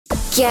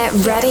Get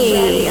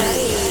ready.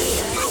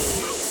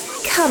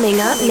 Coming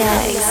up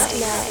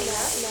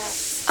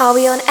next. Are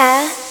we on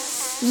air?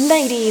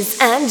 Ladies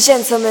and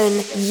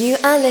gentlemen, you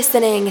are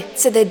listening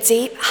to the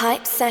Deep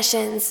Hype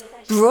Sessions,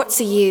 brought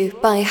to you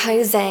by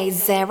Jose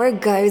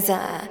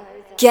Zaragoza.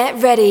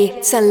 Get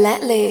ready to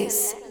let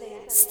loose.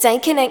 Stay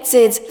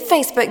connected,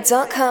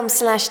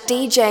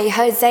 facebook.com/DJ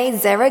Jose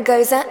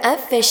Zaragoza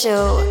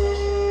official.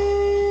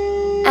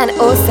 And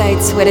also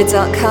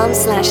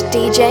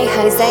twitter.com/DJ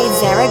Jose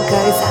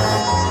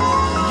Zaragoza.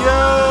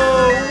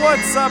 Yo,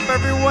 what's up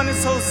everyone?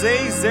 It's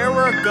Jose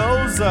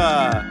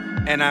Zaragoza.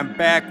 And I'm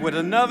back with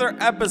another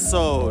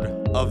episode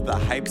of the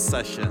Hype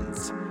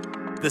Sessions.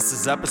 This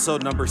is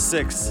episode number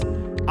 6.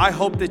 I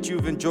hope that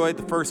you've enjoyed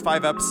the first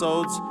 5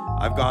 episodes.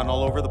 I've gone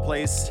all over the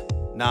place.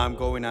 Now I'm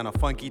going on a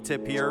funky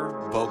tip here.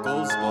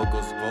 Vocals.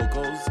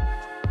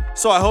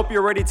 So I hope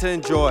you're ready to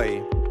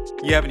enjoy.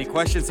 You have any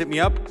questions, hit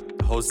me up.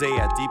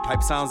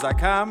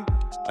 Jose@deephypesounds.com.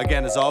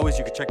 Again, as always,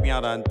 you can check me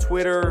out on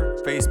Twitter,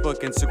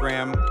 Facebook,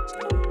 Instagram.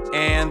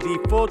 And the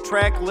full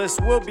track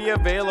list will be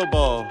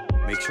available.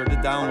 Make sure to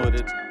download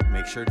it.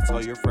 Make sure to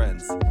tell your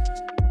friends.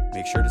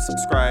 Make sure to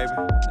subscribe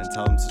and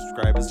tell them to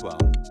subscribe as well.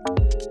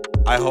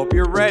 I hope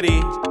you're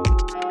ready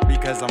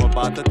because I'm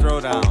about to throw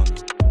down.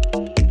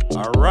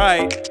 All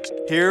right,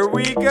 here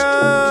we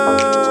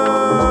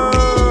go.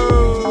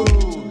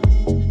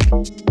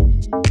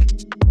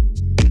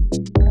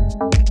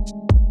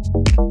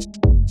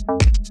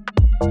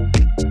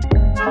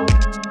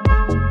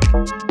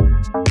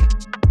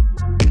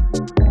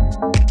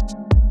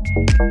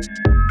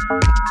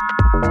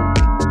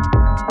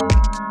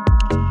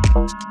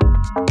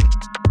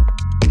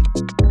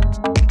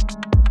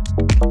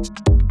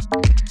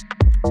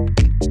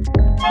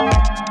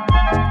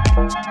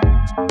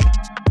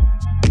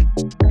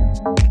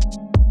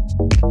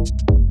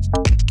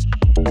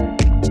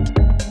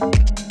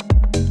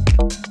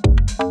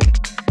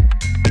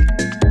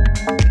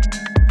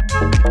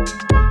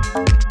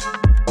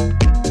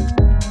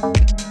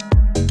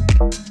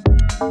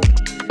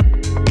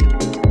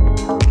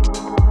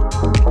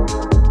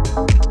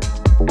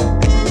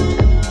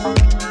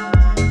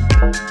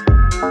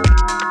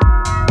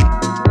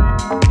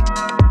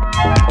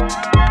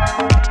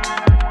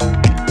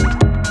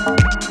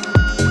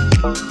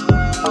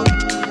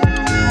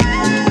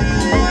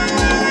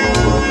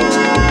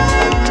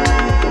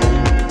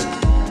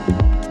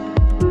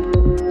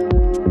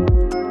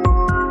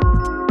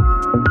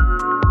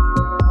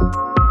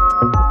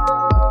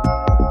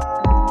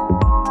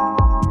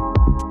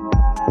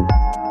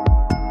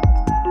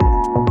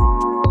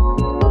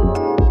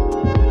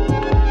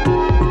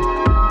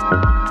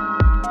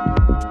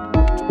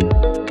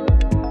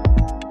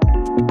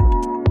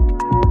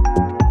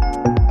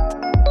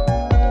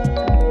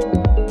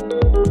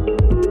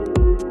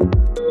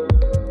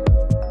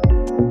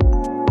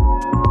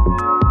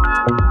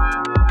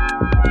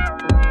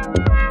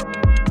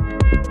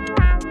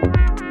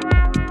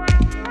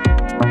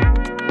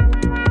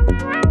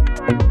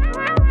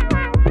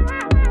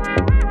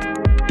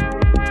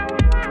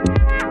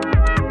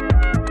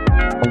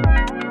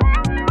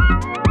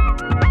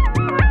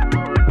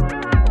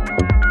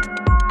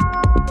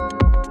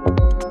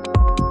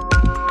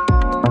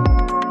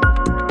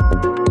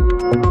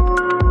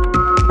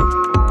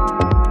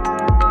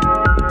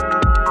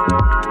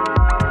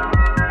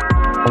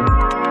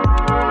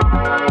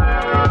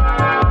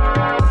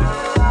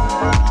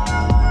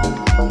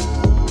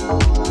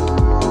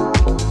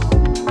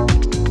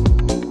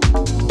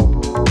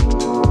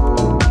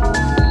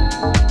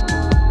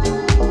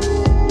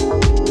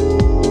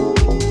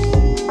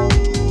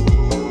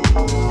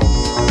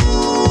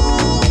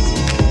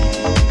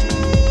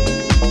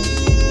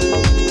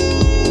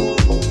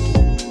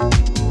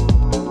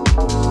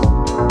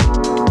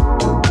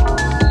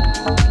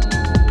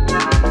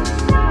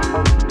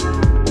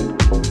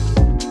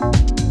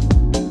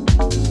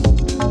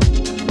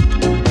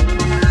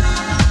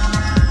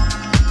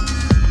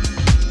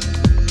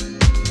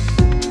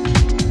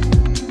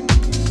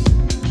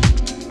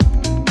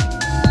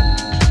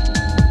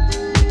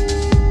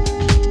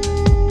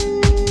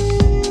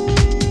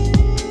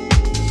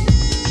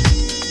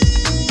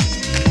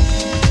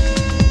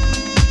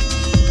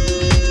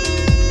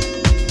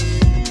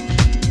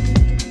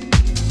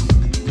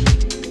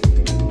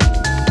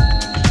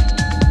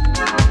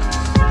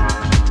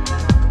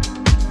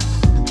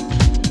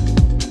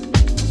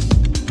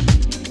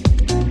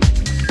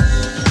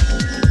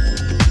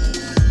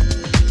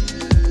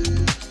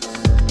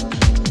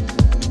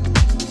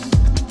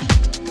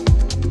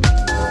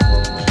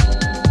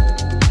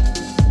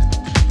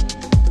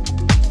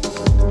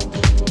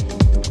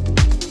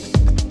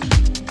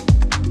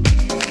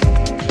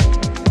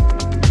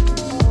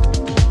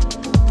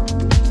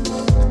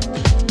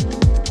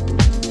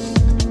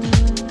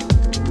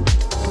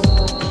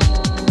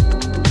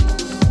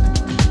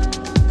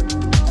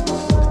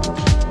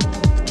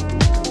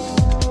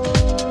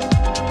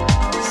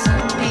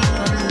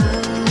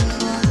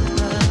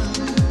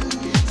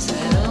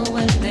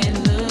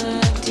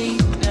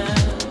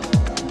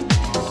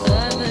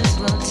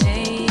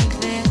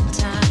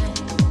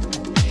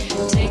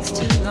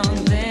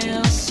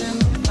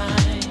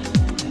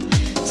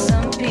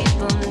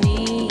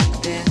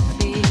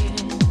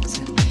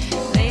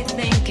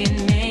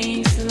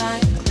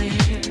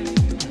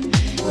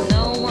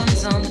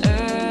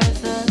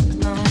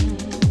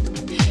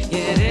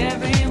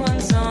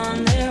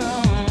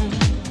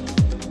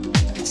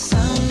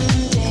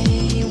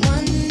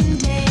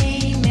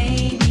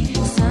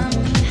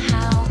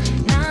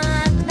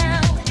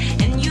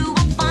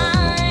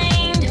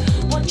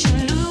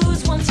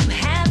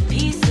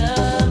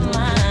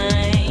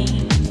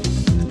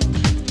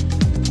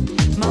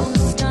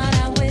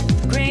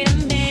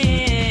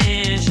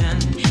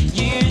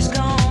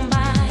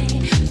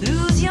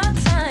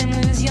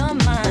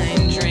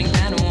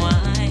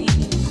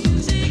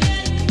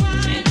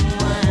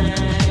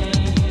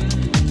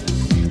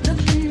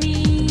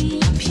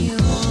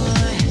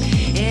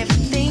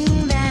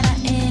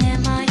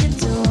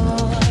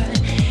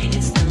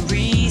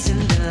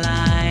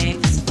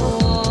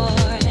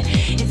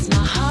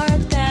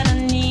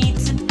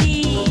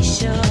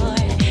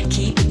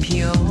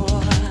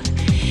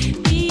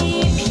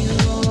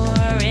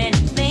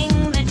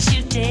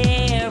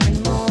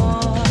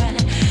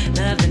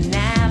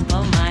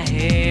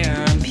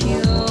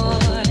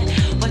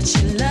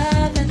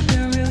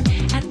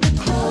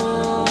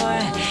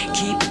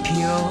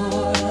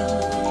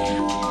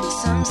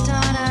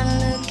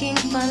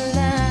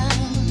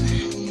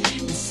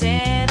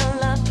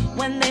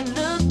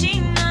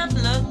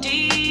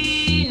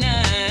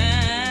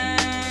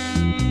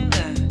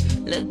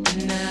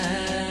 looking up.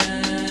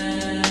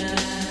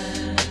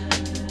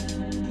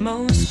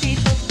 Most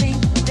people think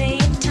they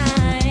have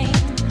time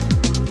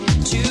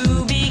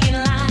to begin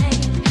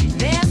life.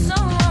 They're so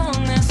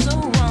wrong, they're so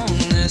wrong,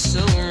 they're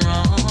so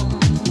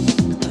wrong,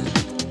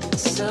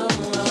 so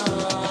wrong.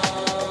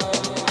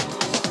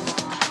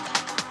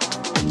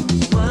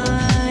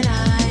 What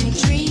I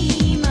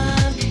dream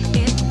of,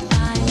 if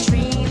I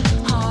dream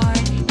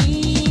hard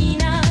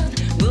enough,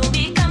 will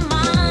become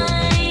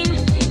mine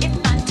if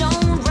I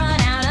don't run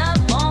out of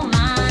all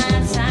my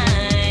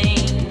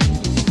time.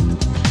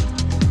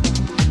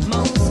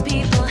 Most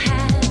people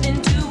have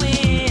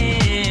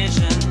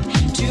intuition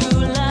to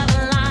love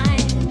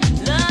life,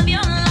 love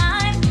your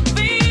life,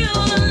 feel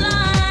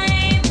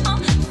alive, oh,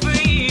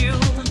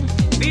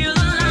 feel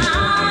alive.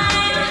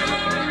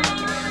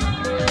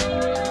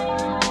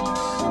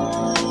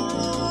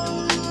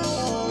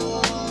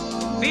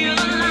 Feel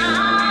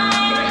alive.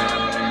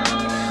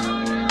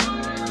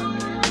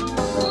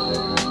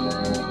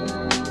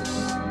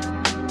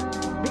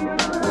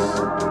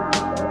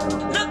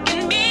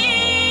 Looking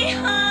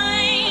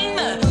behind,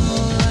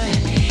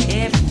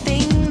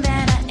 everything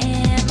that I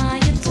am, I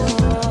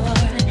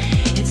adore.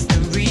 It's the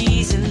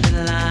reason that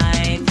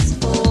life is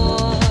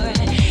for.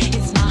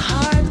 It's my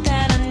heart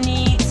that I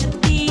need to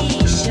be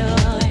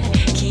sure.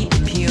 Keep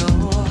it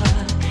pure,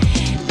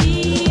 be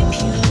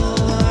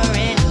pure.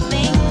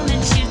 Anything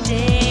that you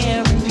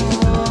dare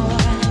impure.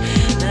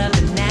 Love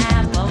the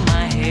nap of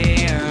my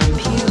hair, I'm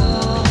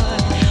pure.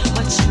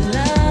 What you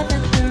love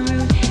at the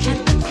root, at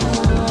the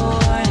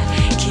core.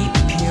 Keep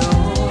it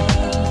pure.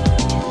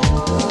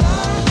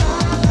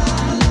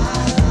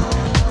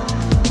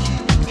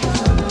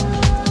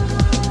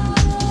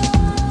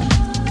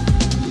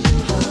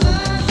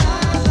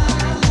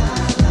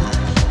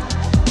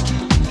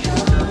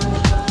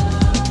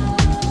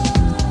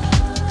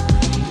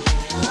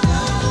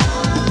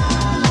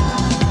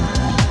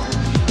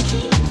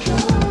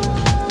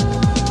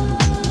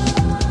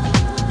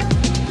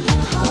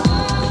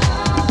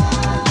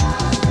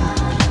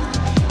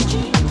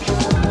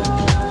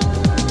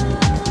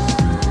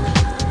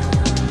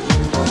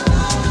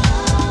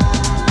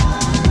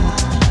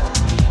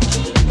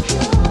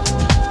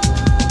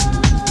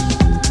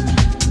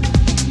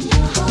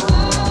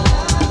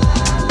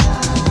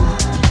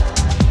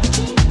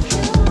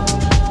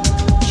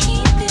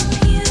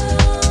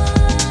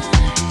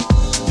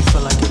 You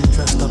feel like getting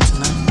dressed up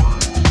tonight?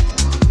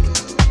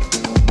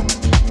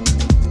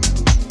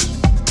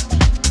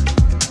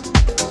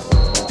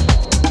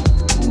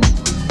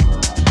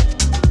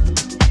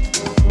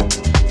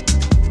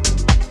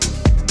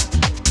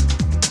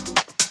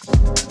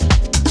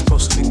 It's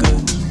supposed to be good.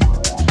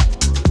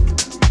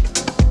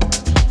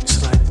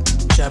 It's like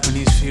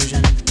Japanese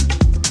fusion.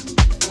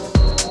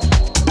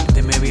 And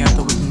then maybe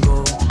after we can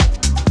go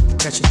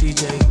catch a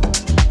DJ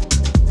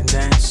and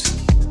dance.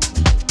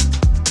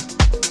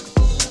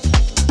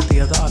 The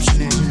other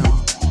option is,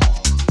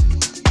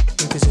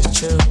 we could just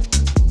chill,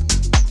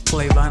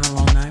 play vinyl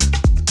all night,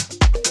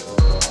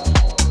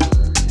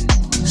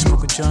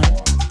 smoke a joint,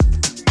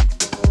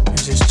 and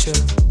just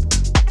chill.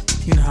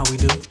 You know how we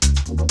do.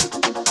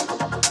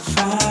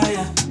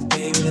 Fire,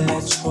 baby,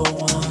 let's roll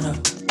one up.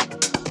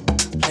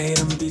 Play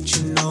them beats,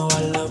 you know I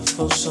love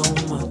for so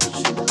much.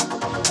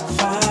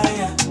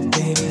 Fire,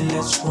 baby,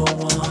 let's roll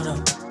one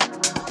up.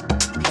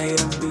 Play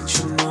them beats,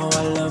 you know I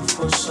love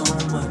for so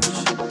much.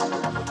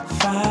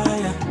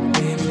 Fire,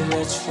 baby,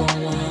 let's roll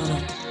one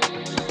up.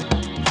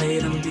 Play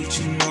them beats,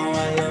 you know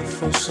I love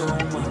for so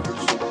much.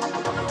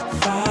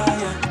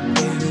 Fire,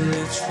 baby,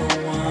 let's roll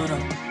one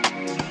up.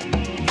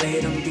 Play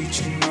them beats,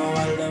 you know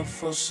I love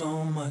for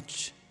so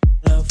much.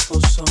 Love for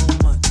so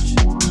much.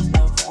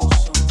 Love for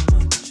so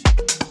much.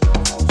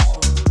 Love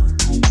for so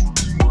much.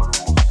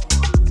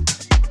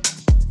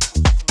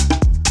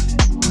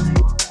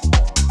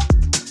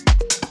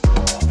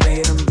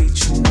 Play them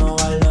beats, you know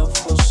I love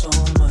for so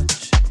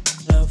much.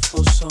 Love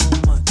for so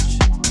much.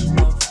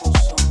 Love for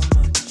so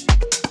much.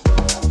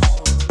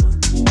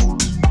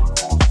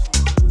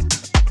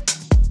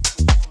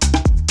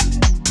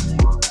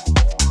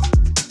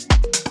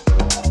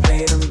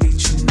 Play them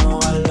beats, you know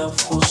I love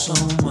for so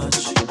much.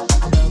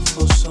 Love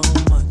for so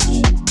much.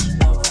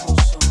 Love for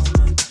so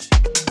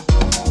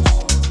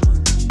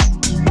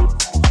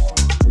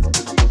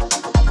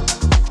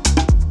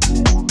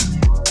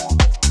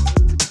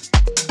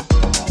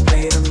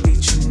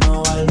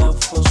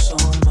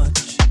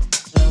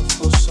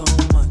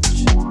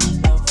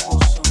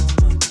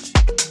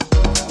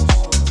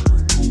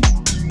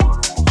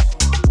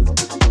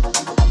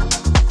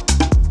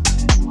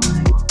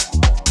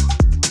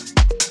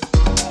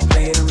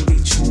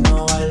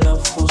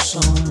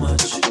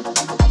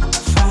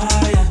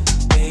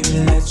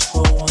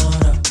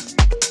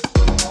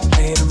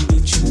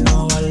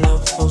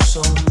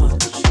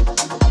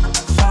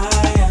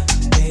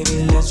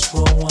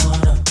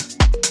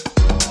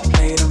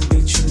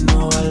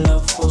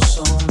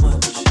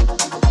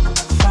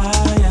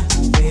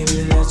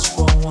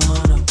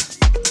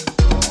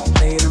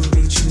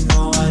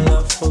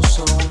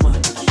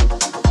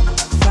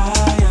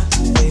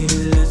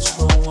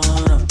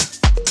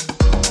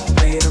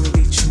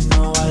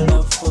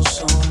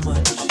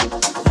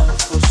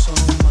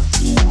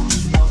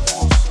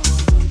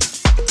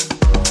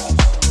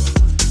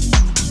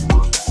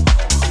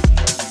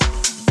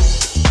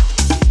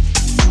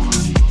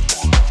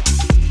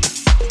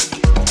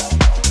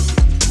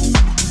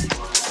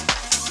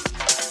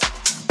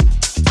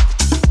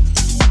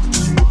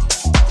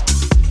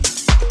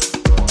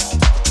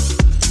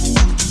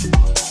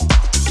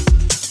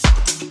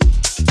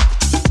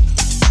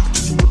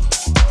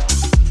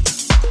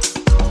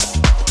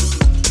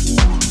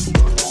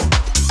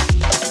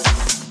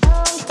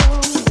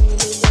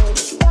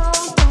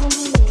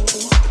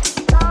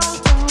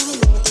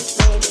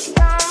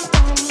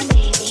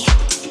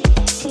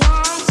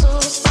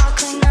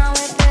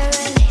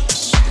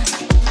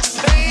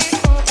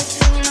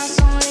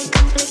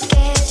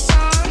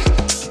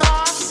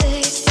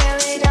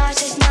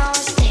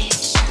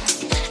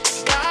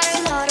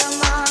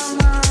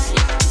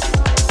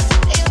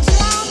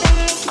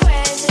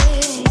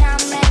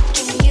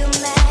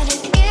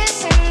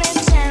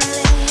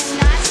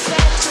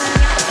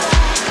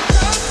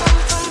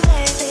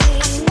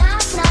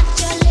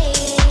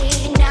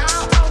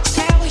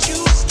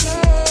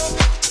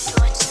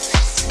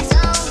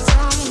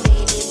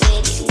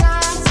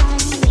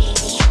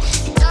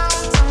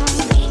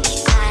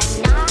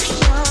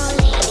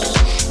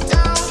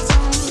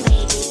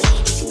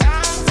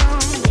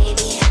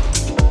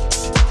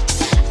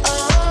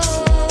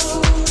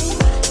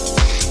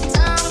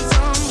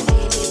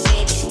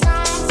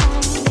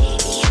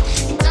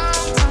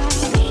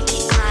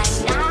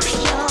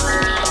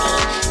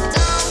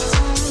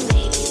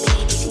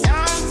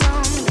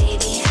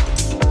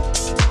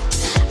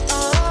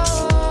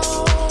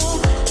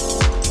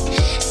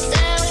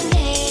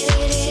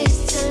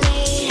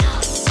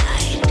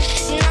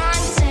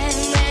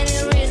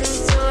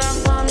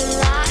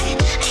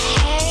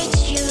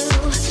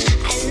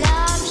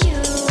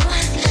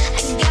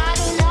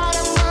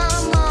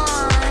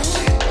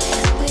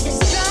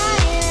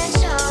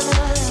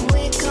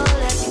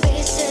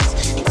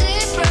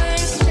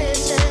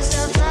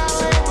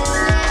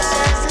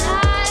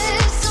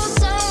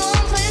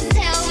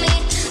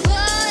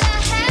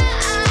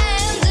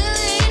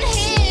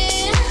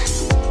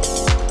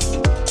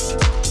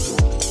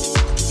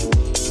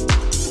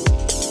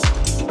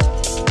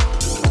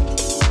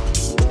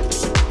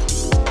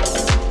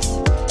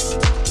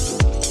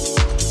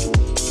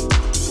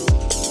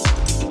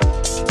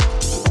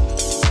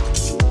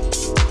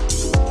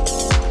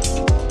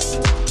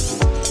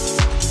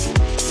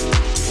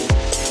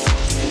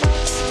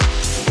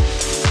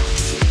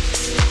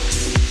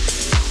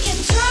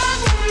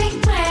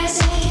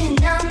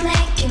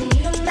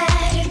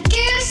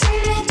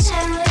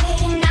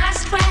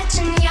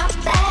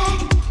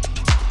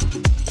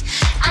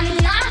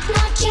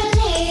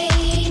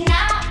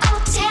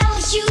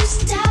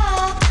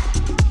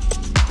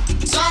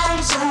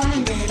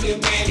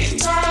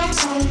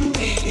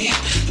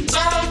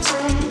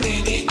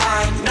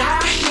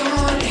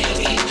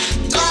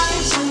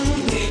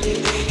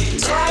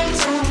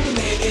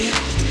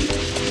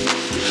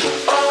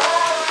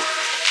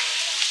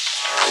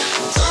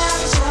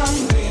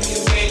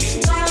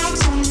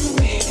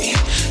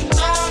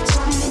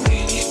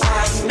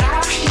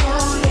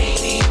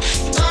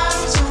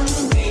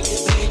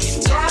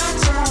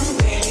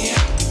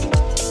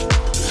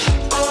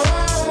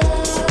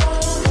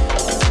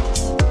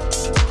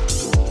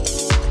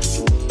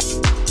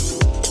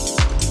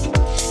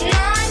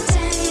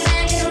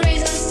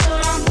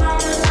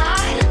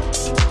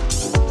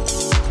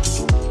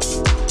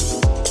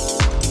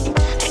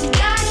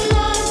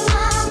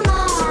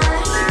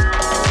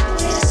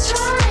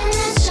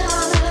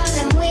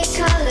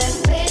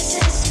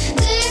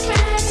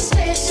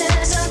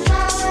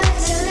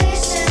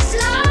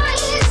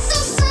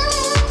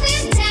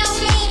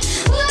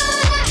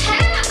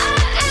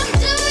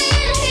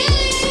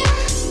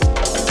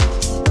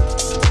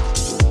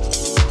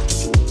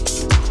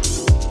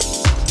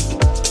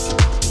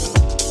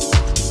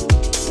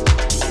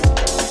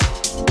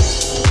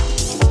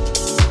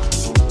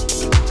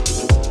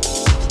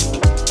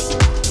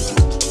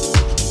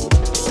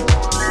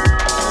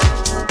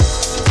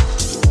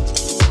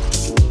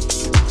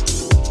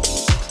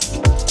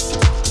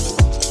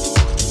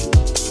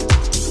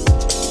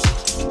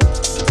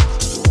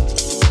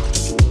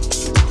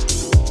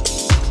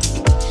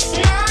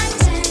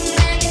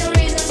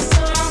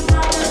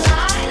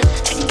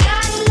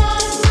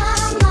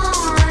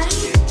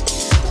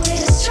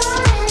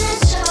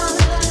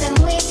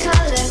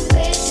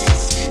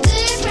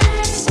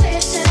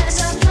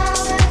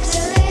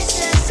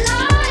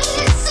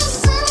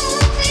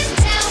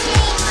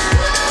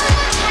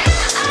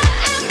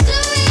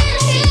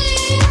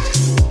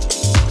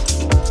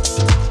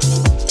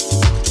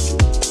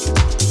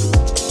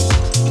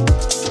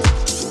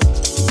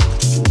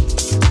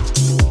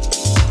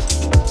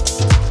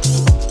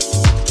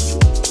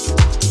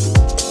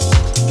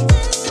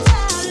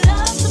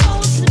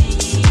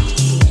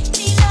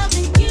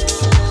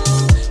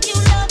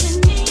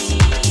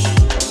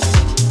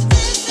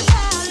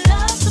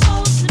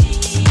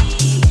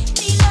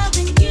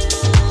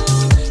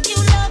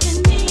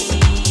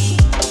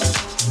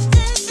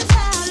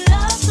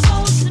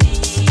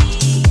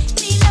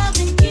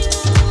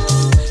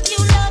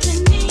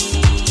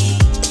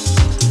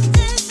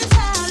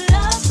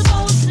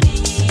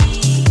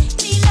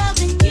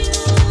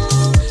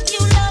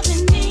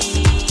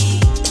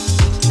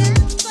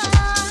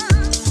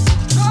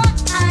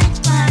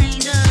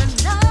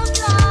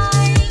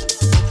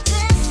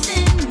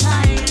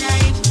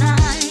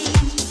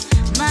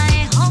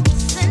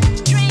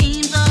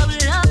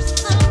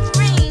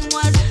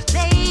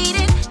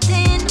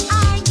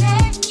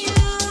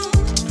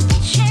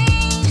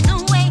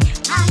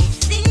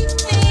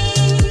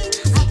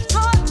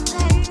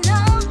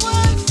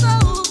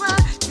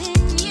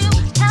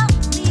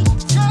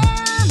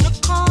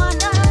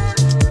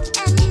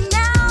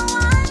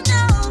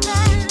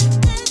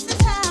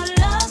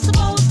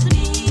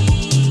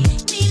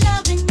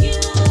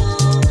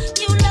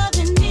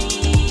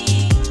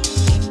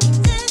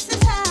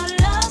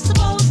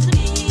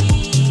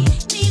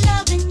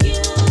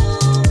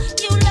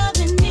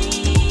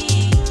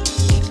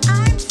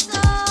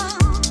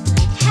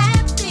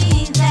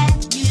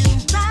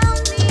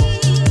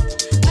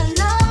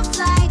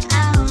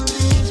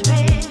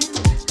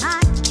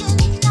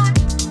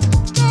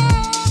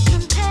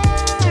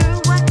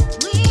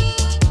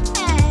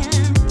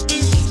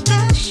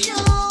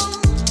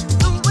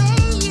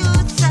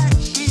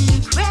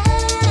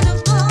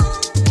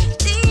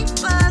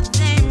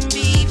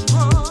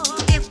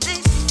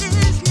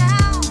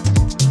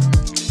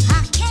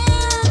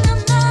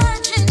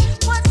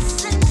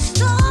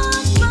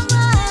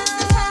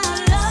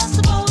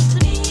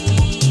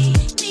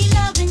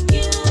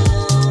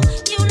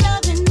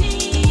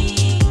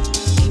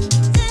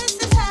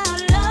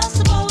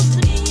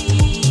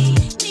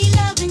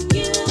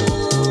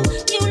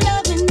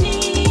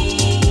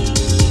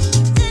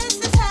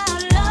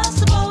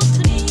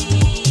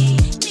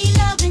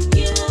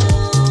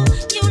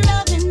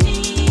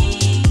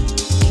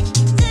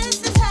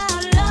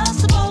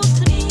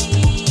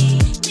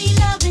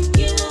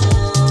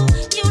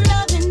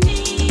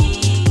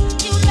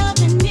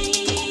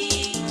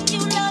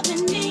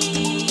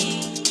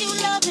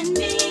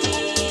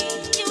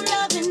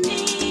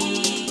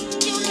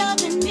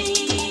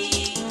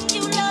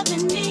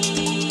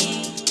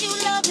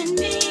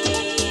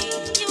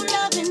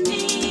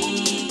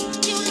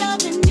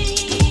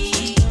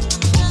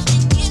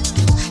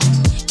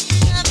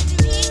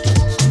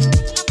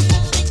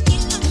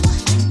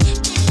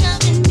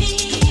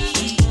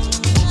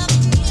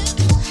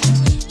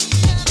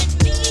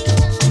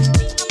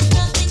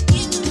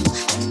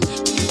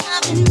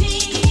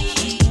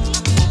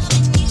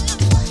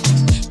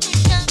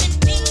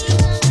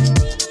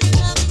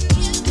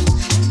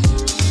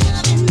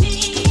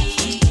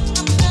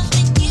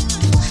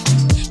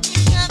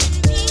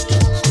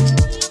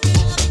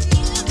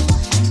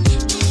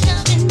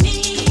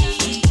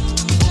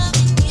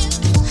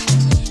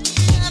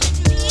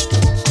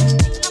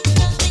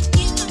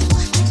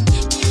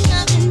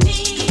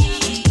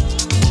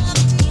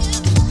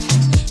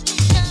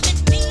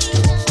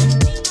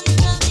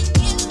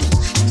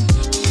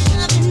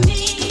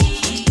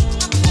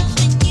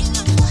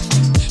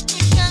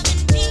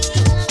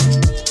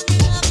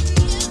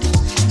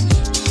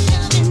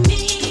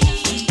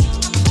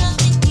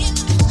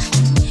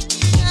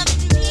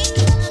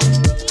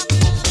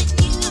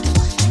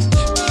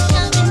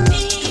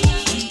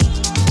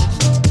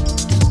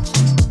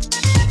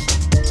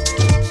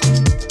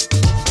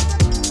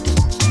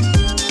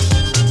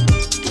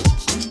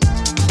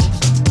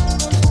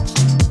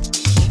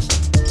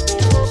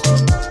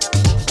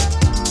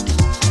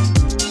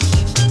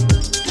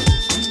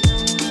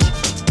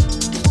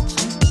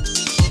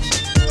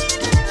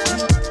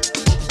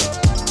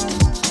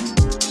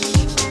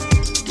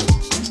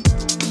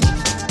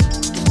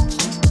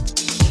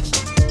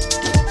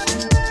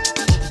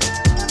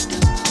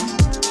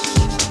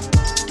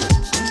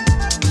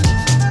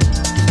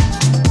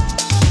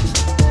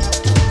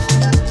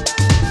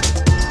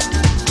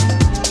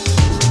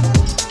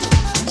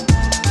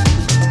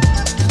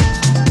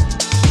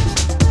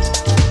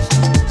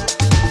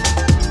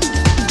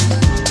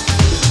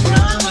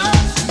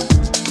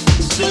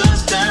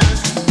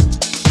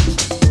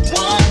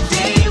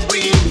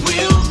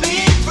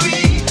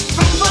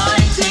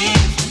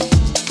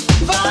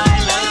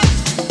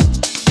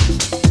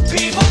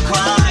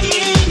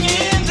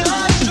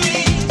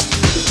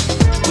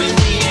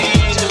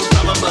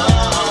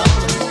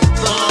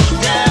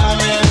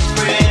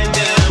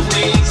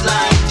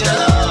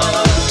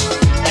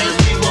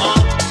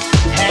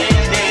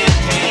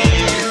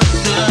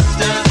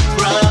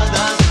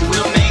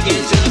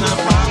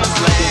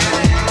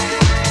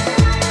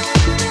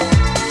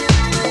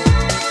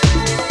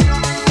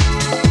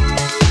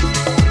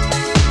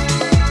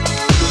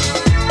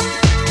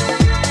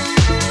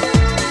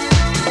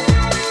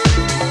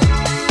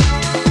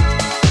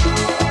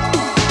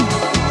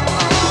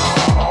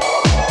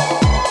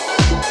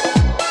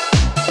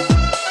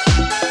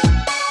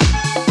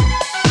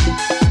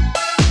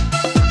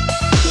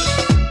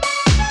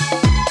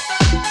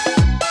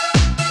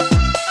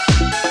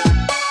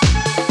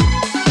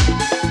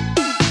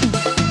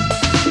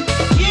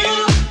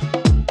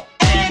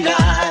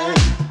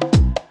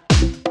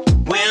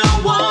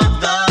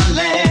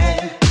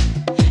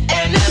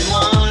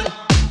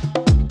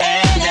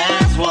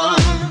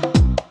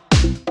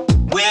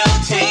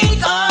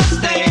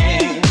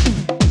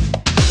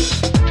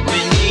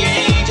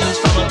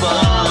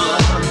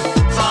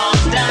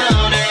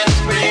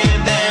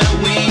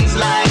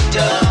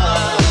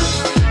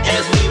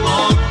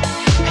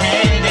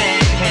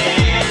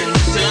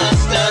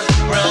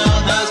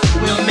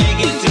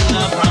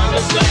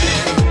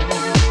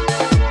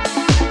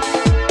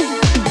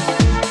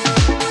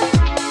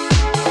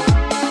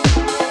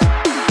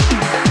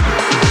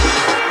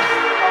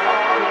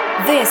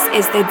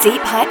This is the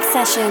Deep Hype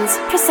Sessions,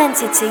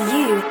 presented to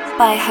you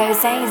by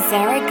Jose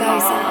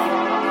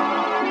Zaragoza.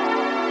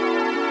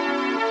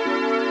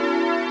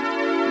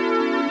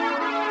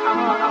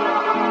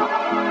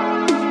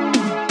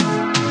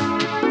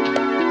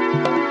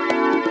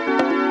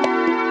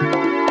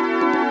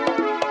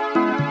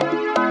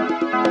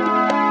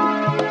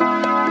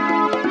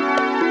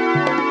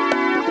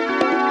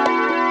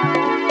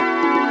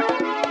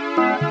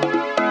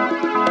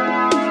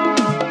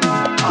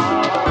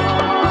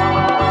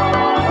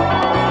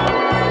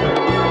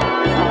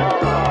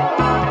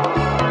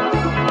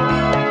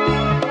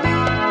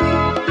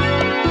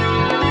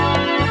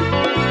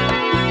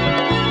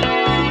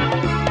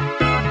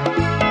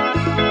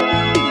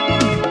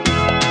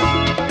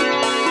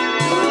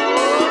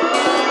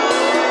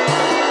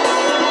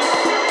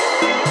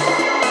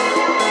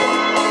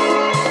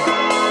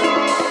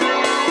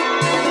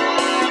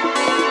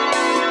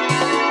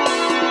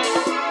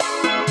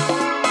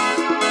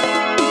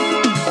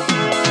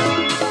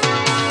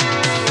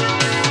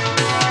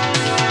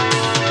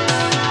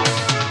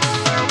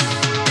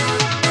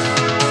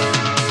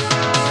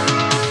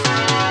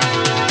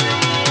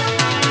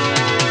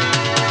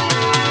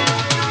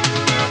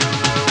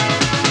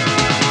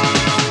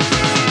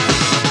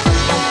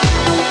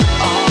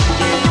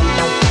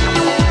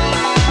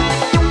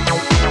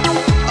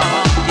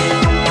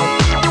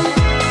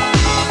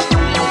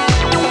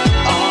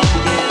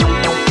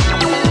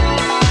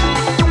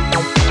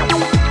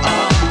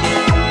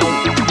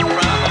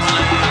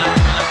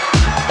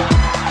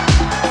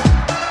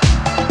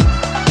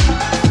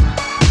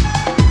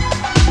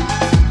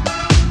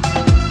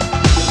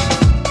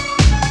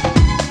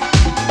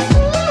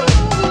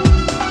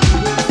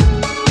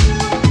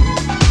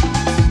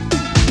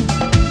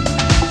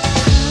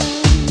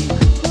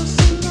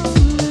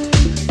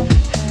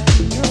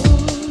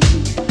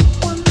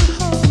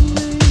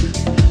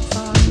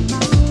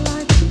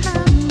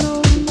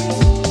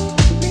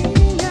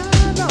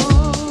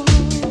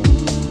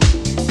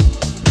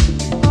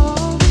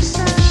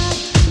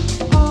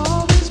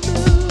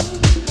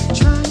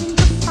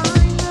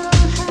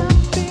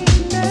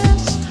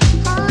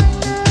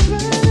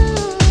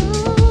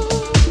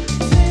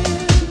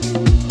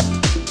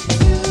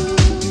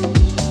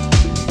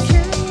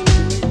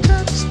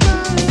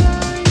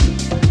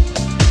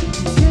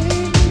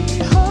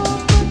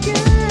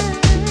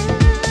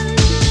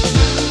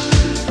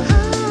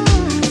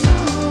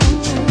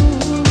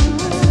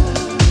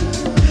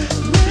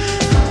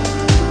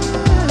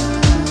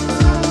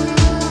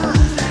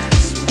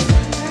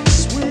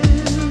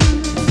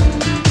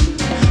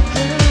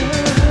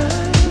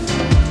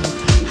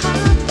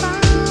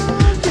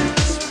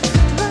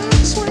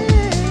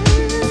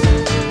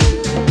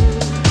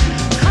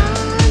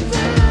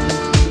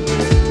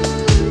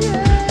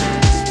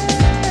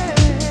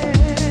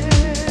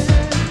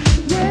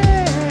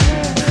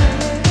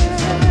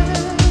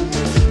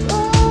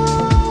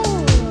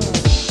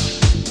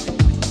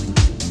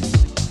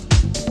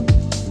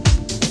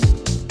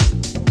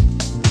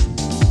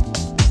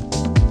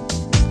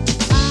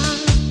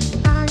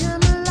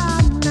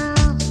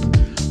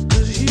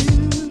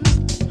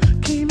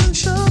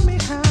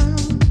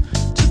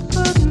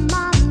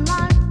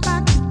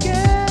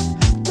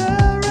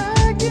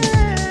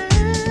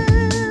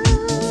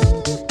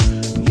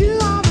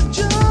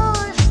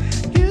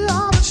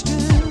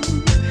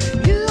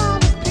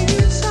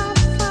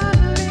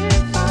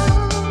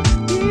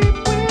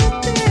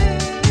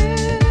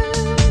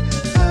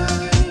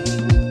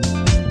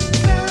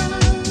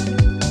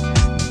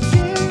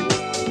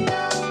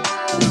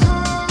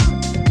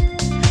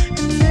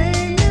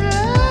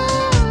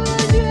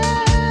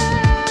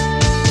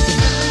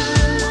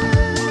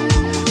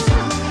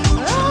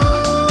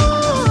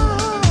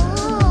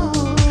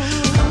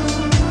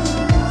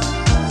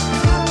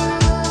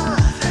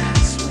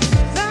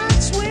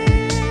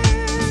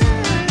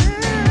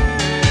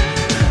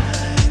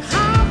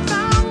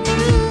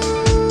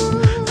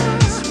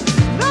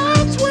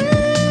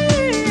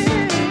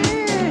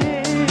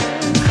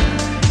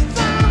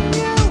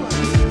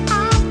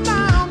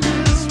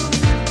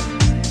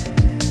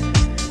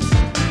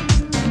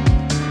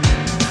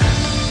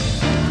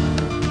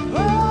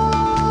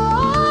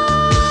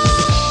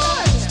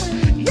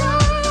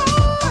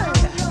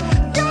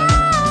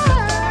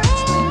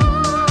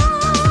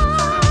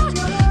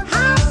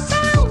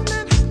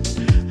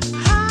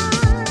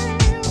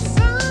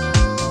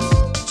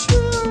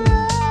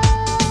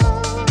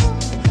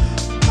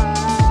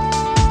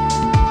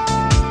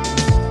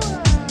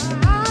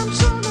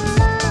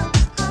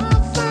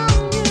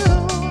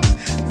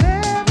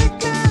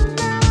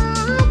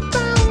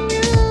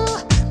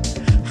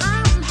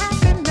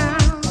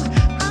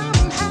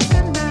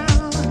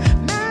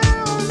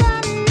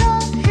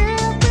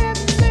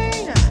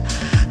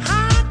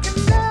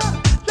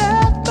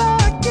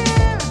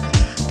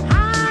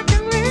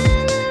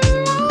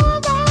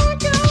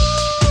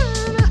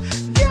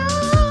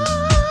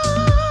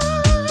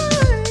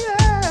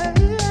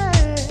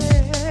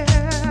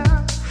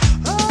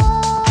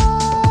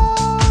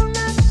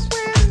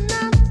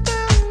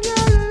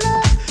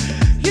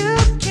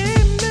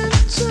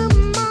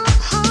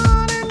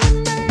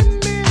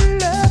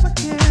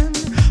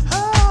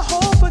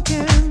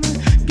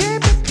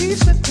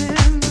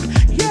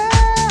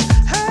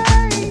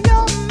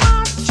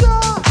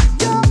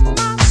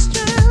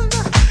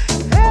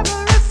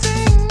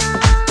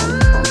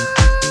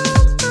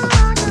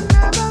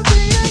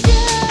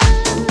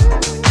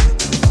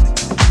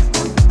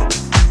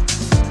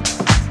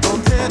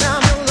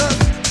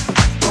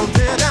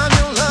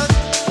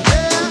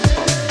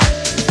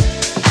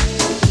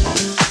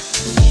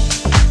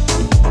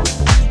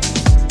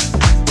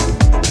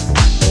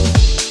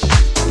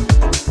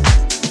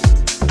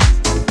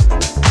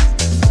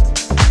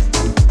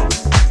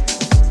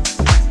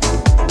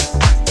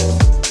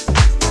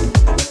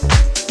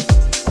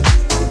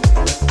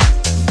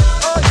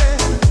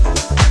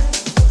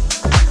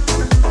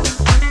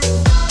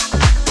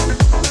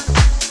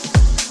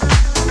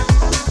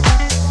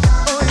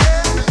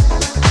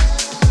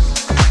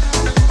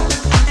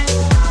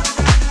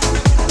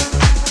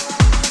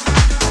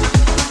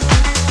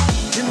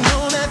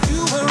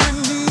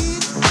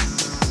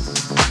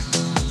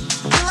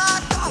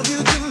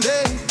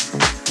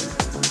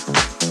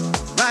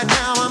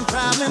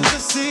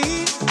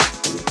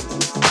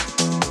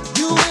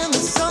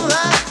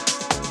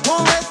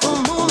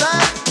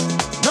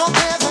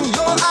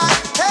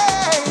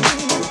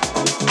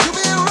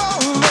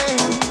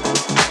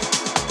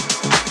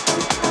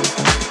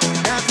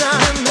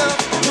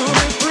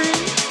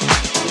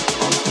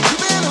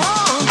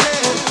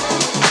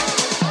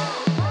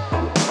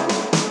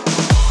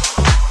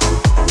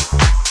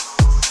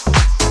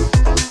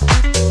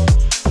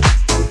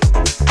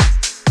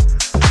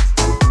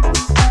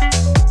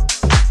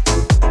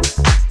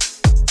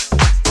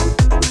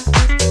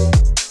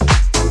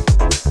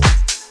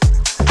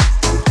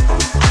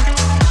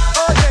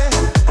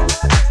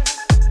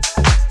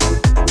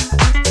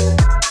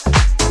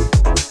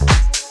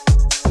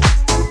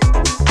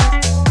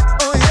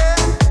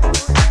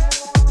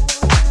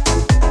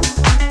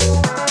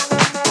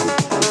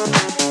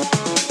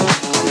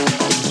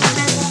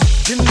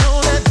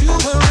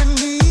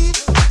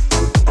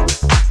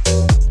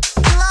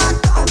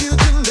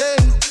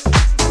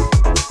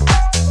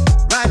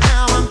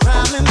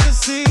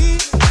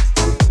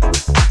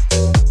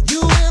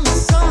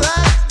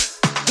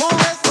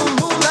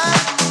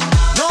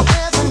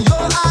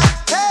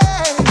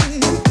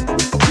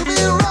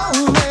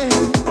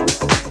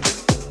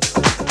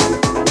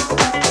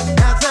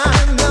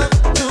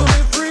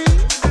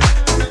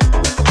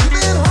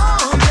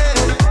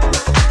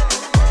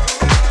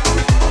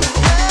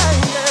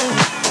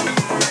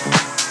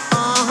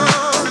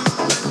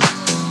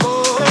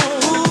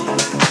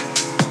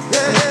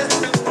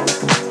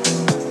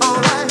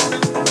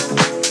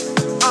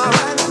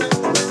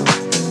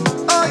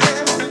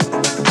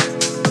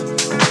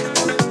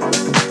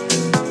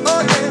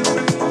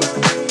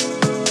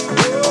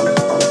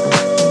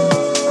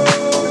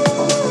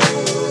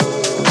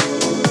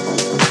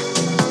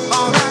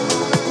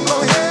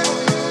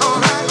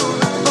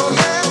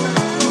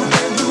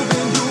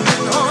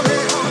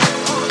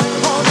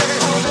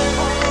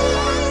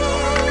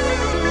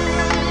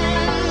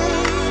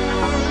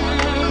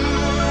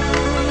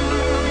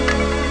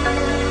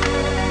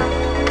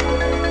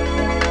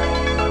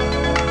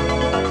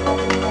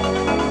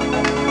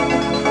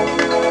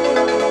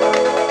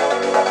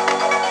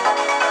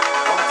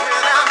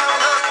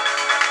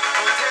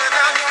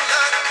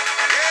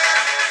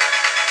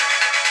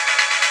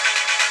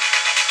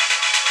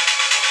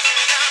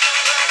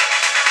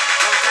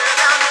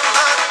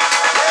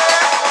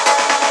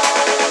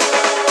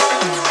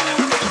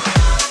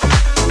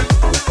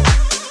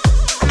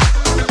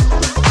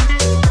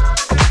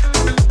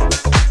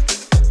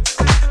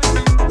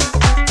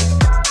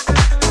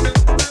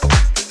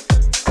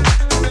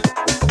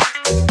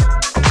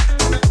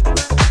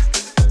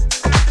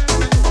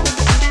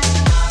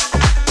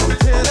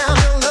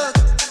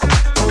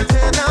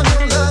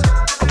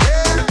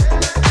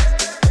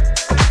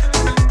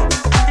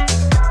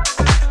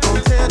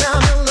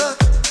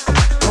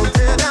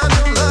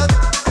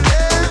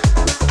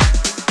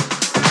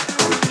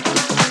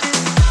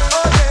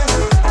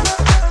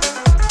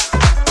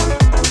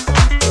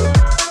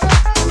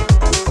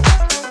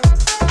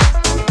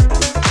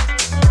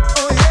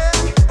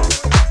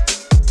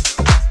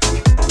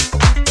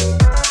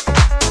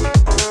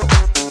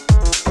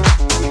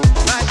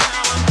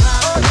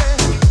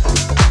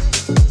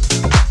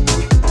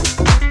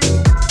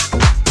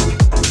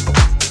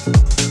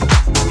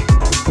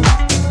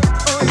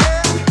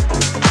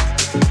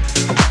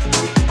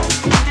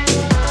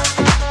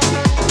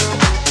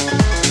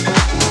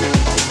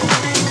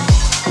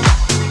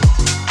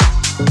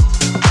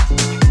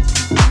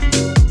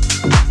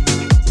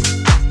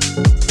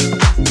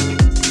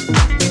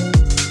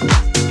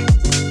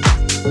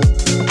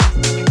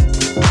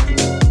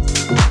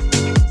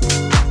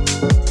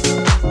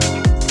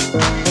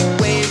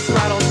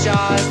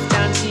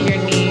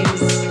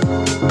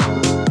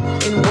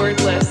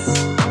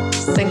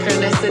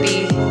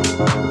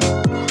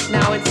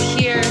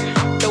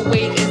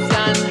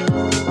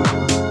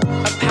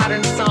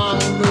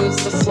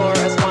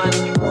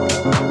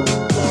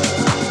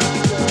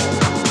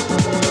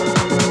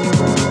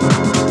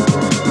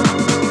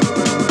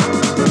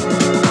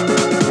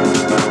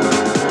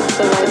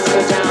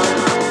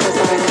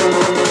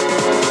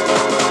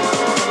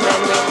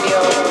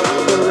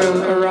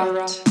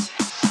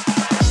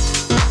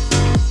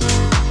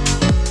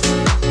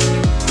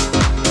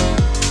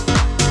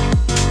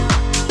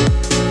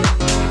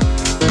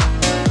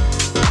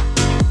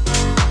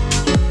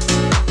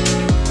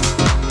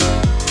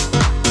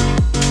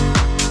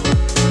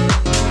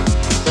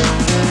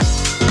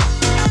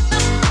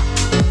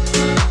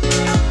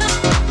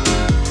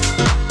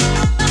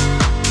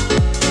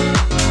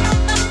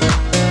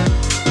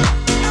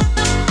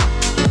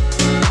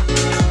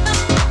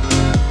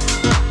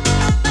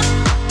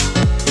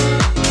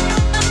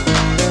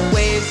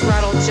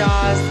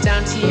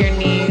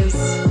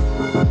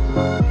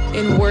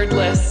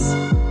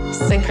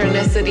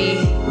 electricity.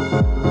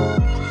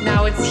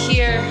 Now it's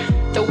here,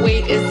 the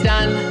wait is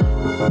done.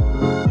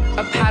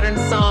 A patterned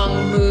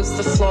song moves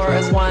the floor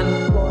as one.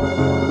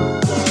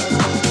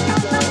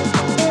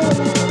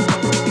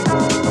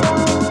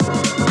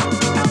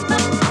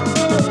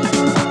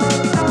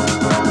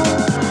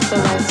 The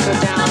lights go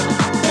down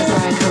as I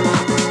come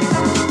up.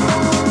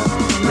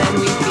 And then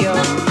we feel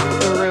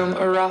the room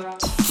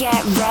erupt.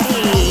 Get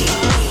ready.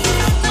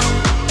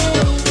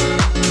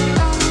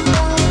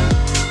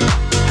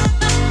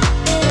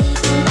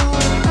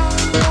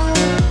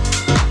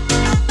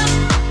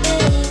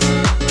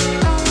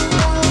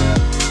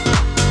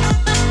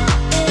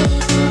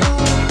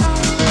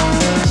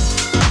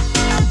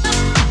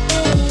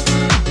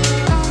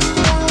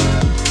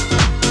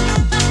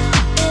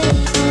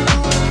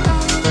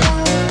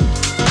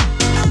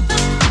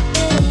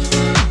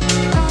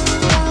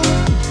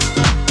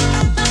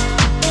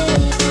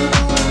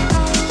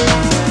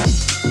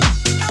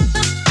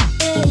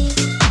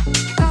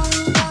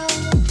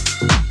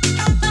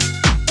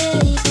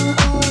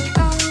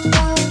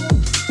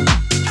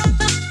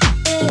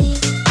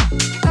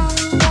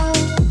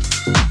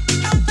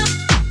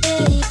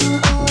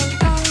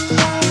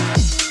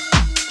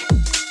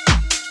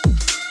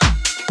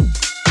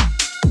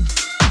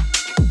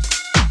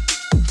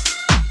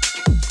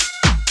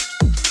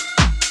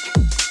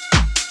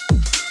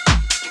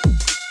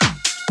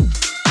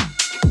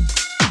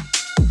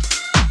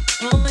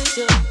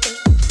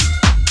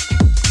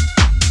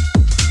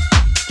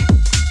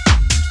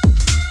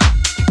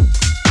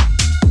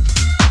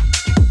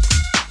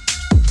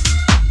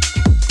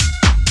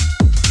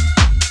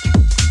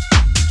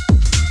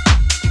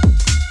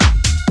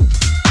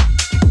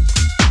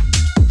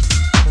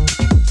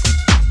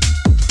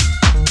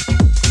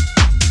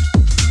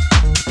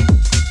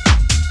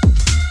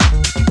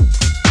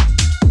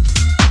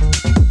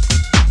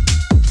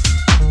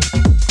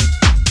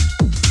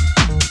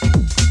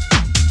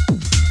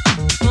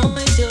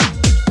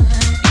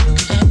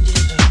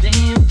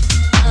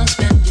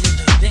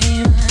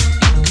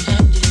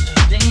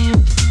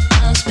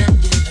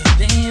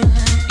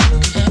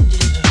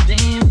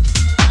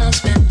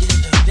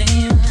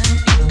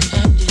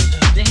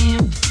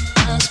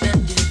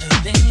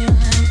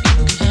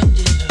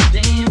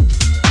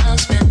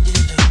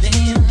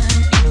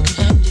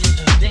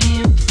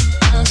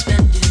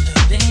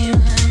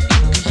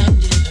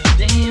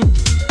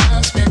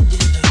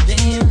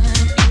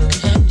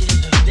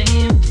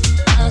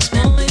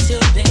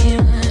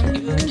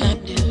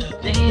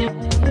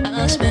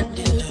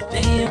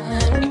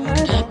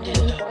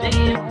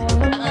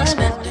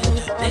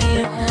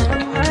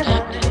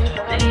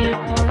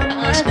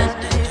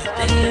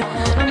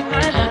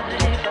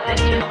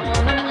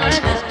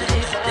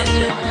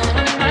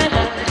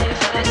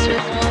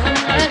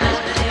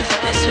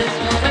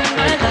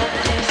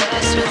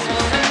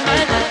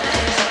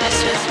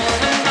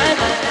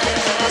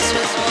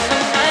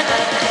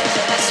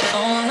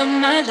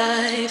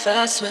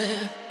 I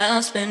swear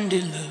I'll spend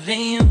it loving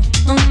you.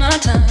 All my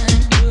time,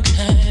 you can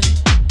have it.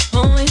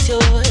 Always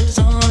yours,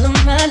 all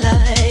of my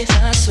life.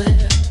 I swear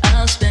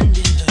I'll spend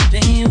it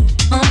loving you.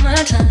 All my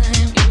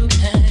time, you can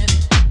have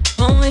it.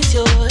 Always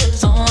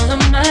yours, all of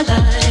my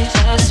life.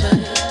 I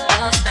swear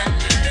I'll spend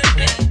it loving you.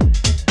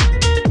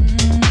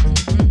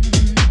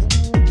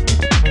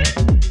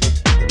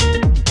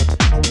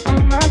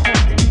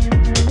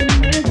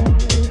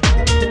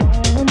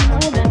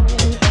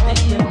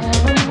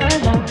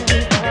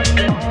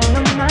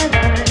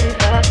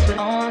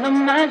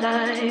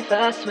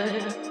 I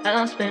swear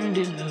I'll spend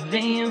it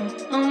loving you.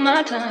 All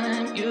my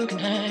time, you can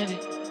have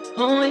it.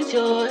 Always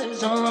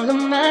yours, all of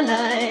my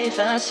life.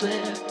 I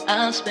swear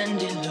I'll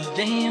spend it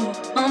loving you.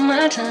 All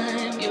my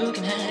time, you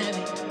can have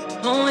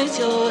it. Always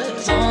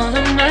yours, all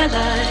of my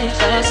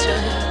life. I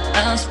swear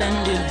I'll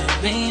spend it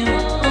loving you.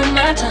 All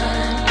my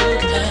time, you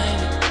can have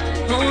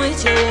it.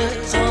 Always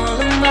yours, all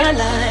of my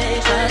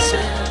life. I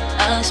swear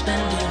I'll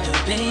spend it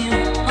loving you.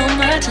 All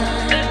my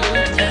time, you can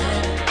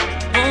have it.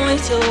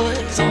 Always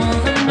yours, all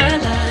of my life.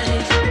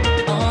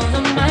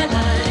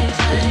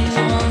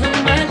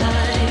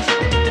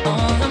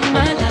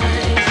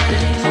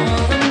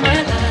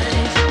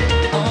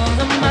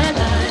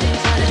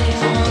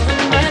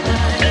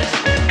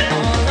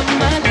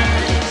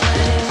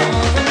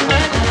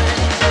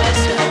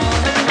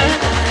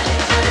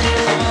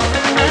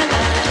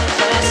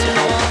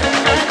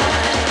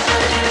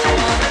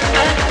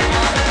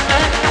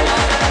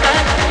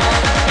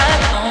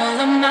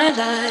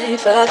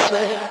 I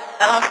swear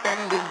I'll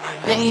spend it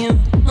loving you.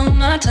 All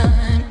my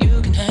time,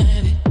 you can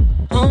have it.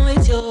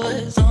 Always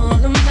yours, all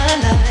of my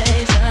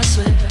life. I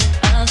swear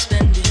I'll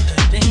spend it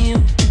loving you.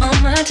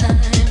 All my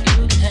time,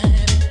 you can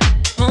have it.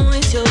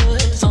 Always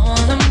yours,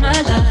 all of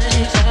my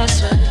life. I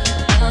swear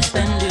I'll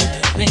spend it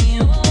loving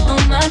you.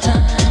 All my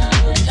time, you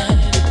can have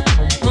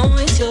it.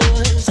 Always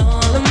yours,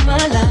 all of my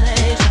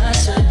life. I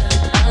swear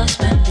I'll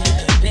spend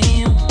it loving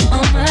you.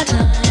 All my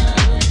time,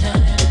 you can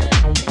have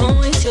it.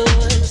 Always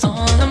yours,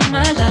 all of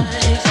my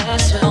life. I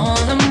swear all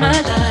of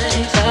my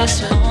life. I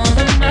swear all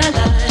of my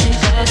life.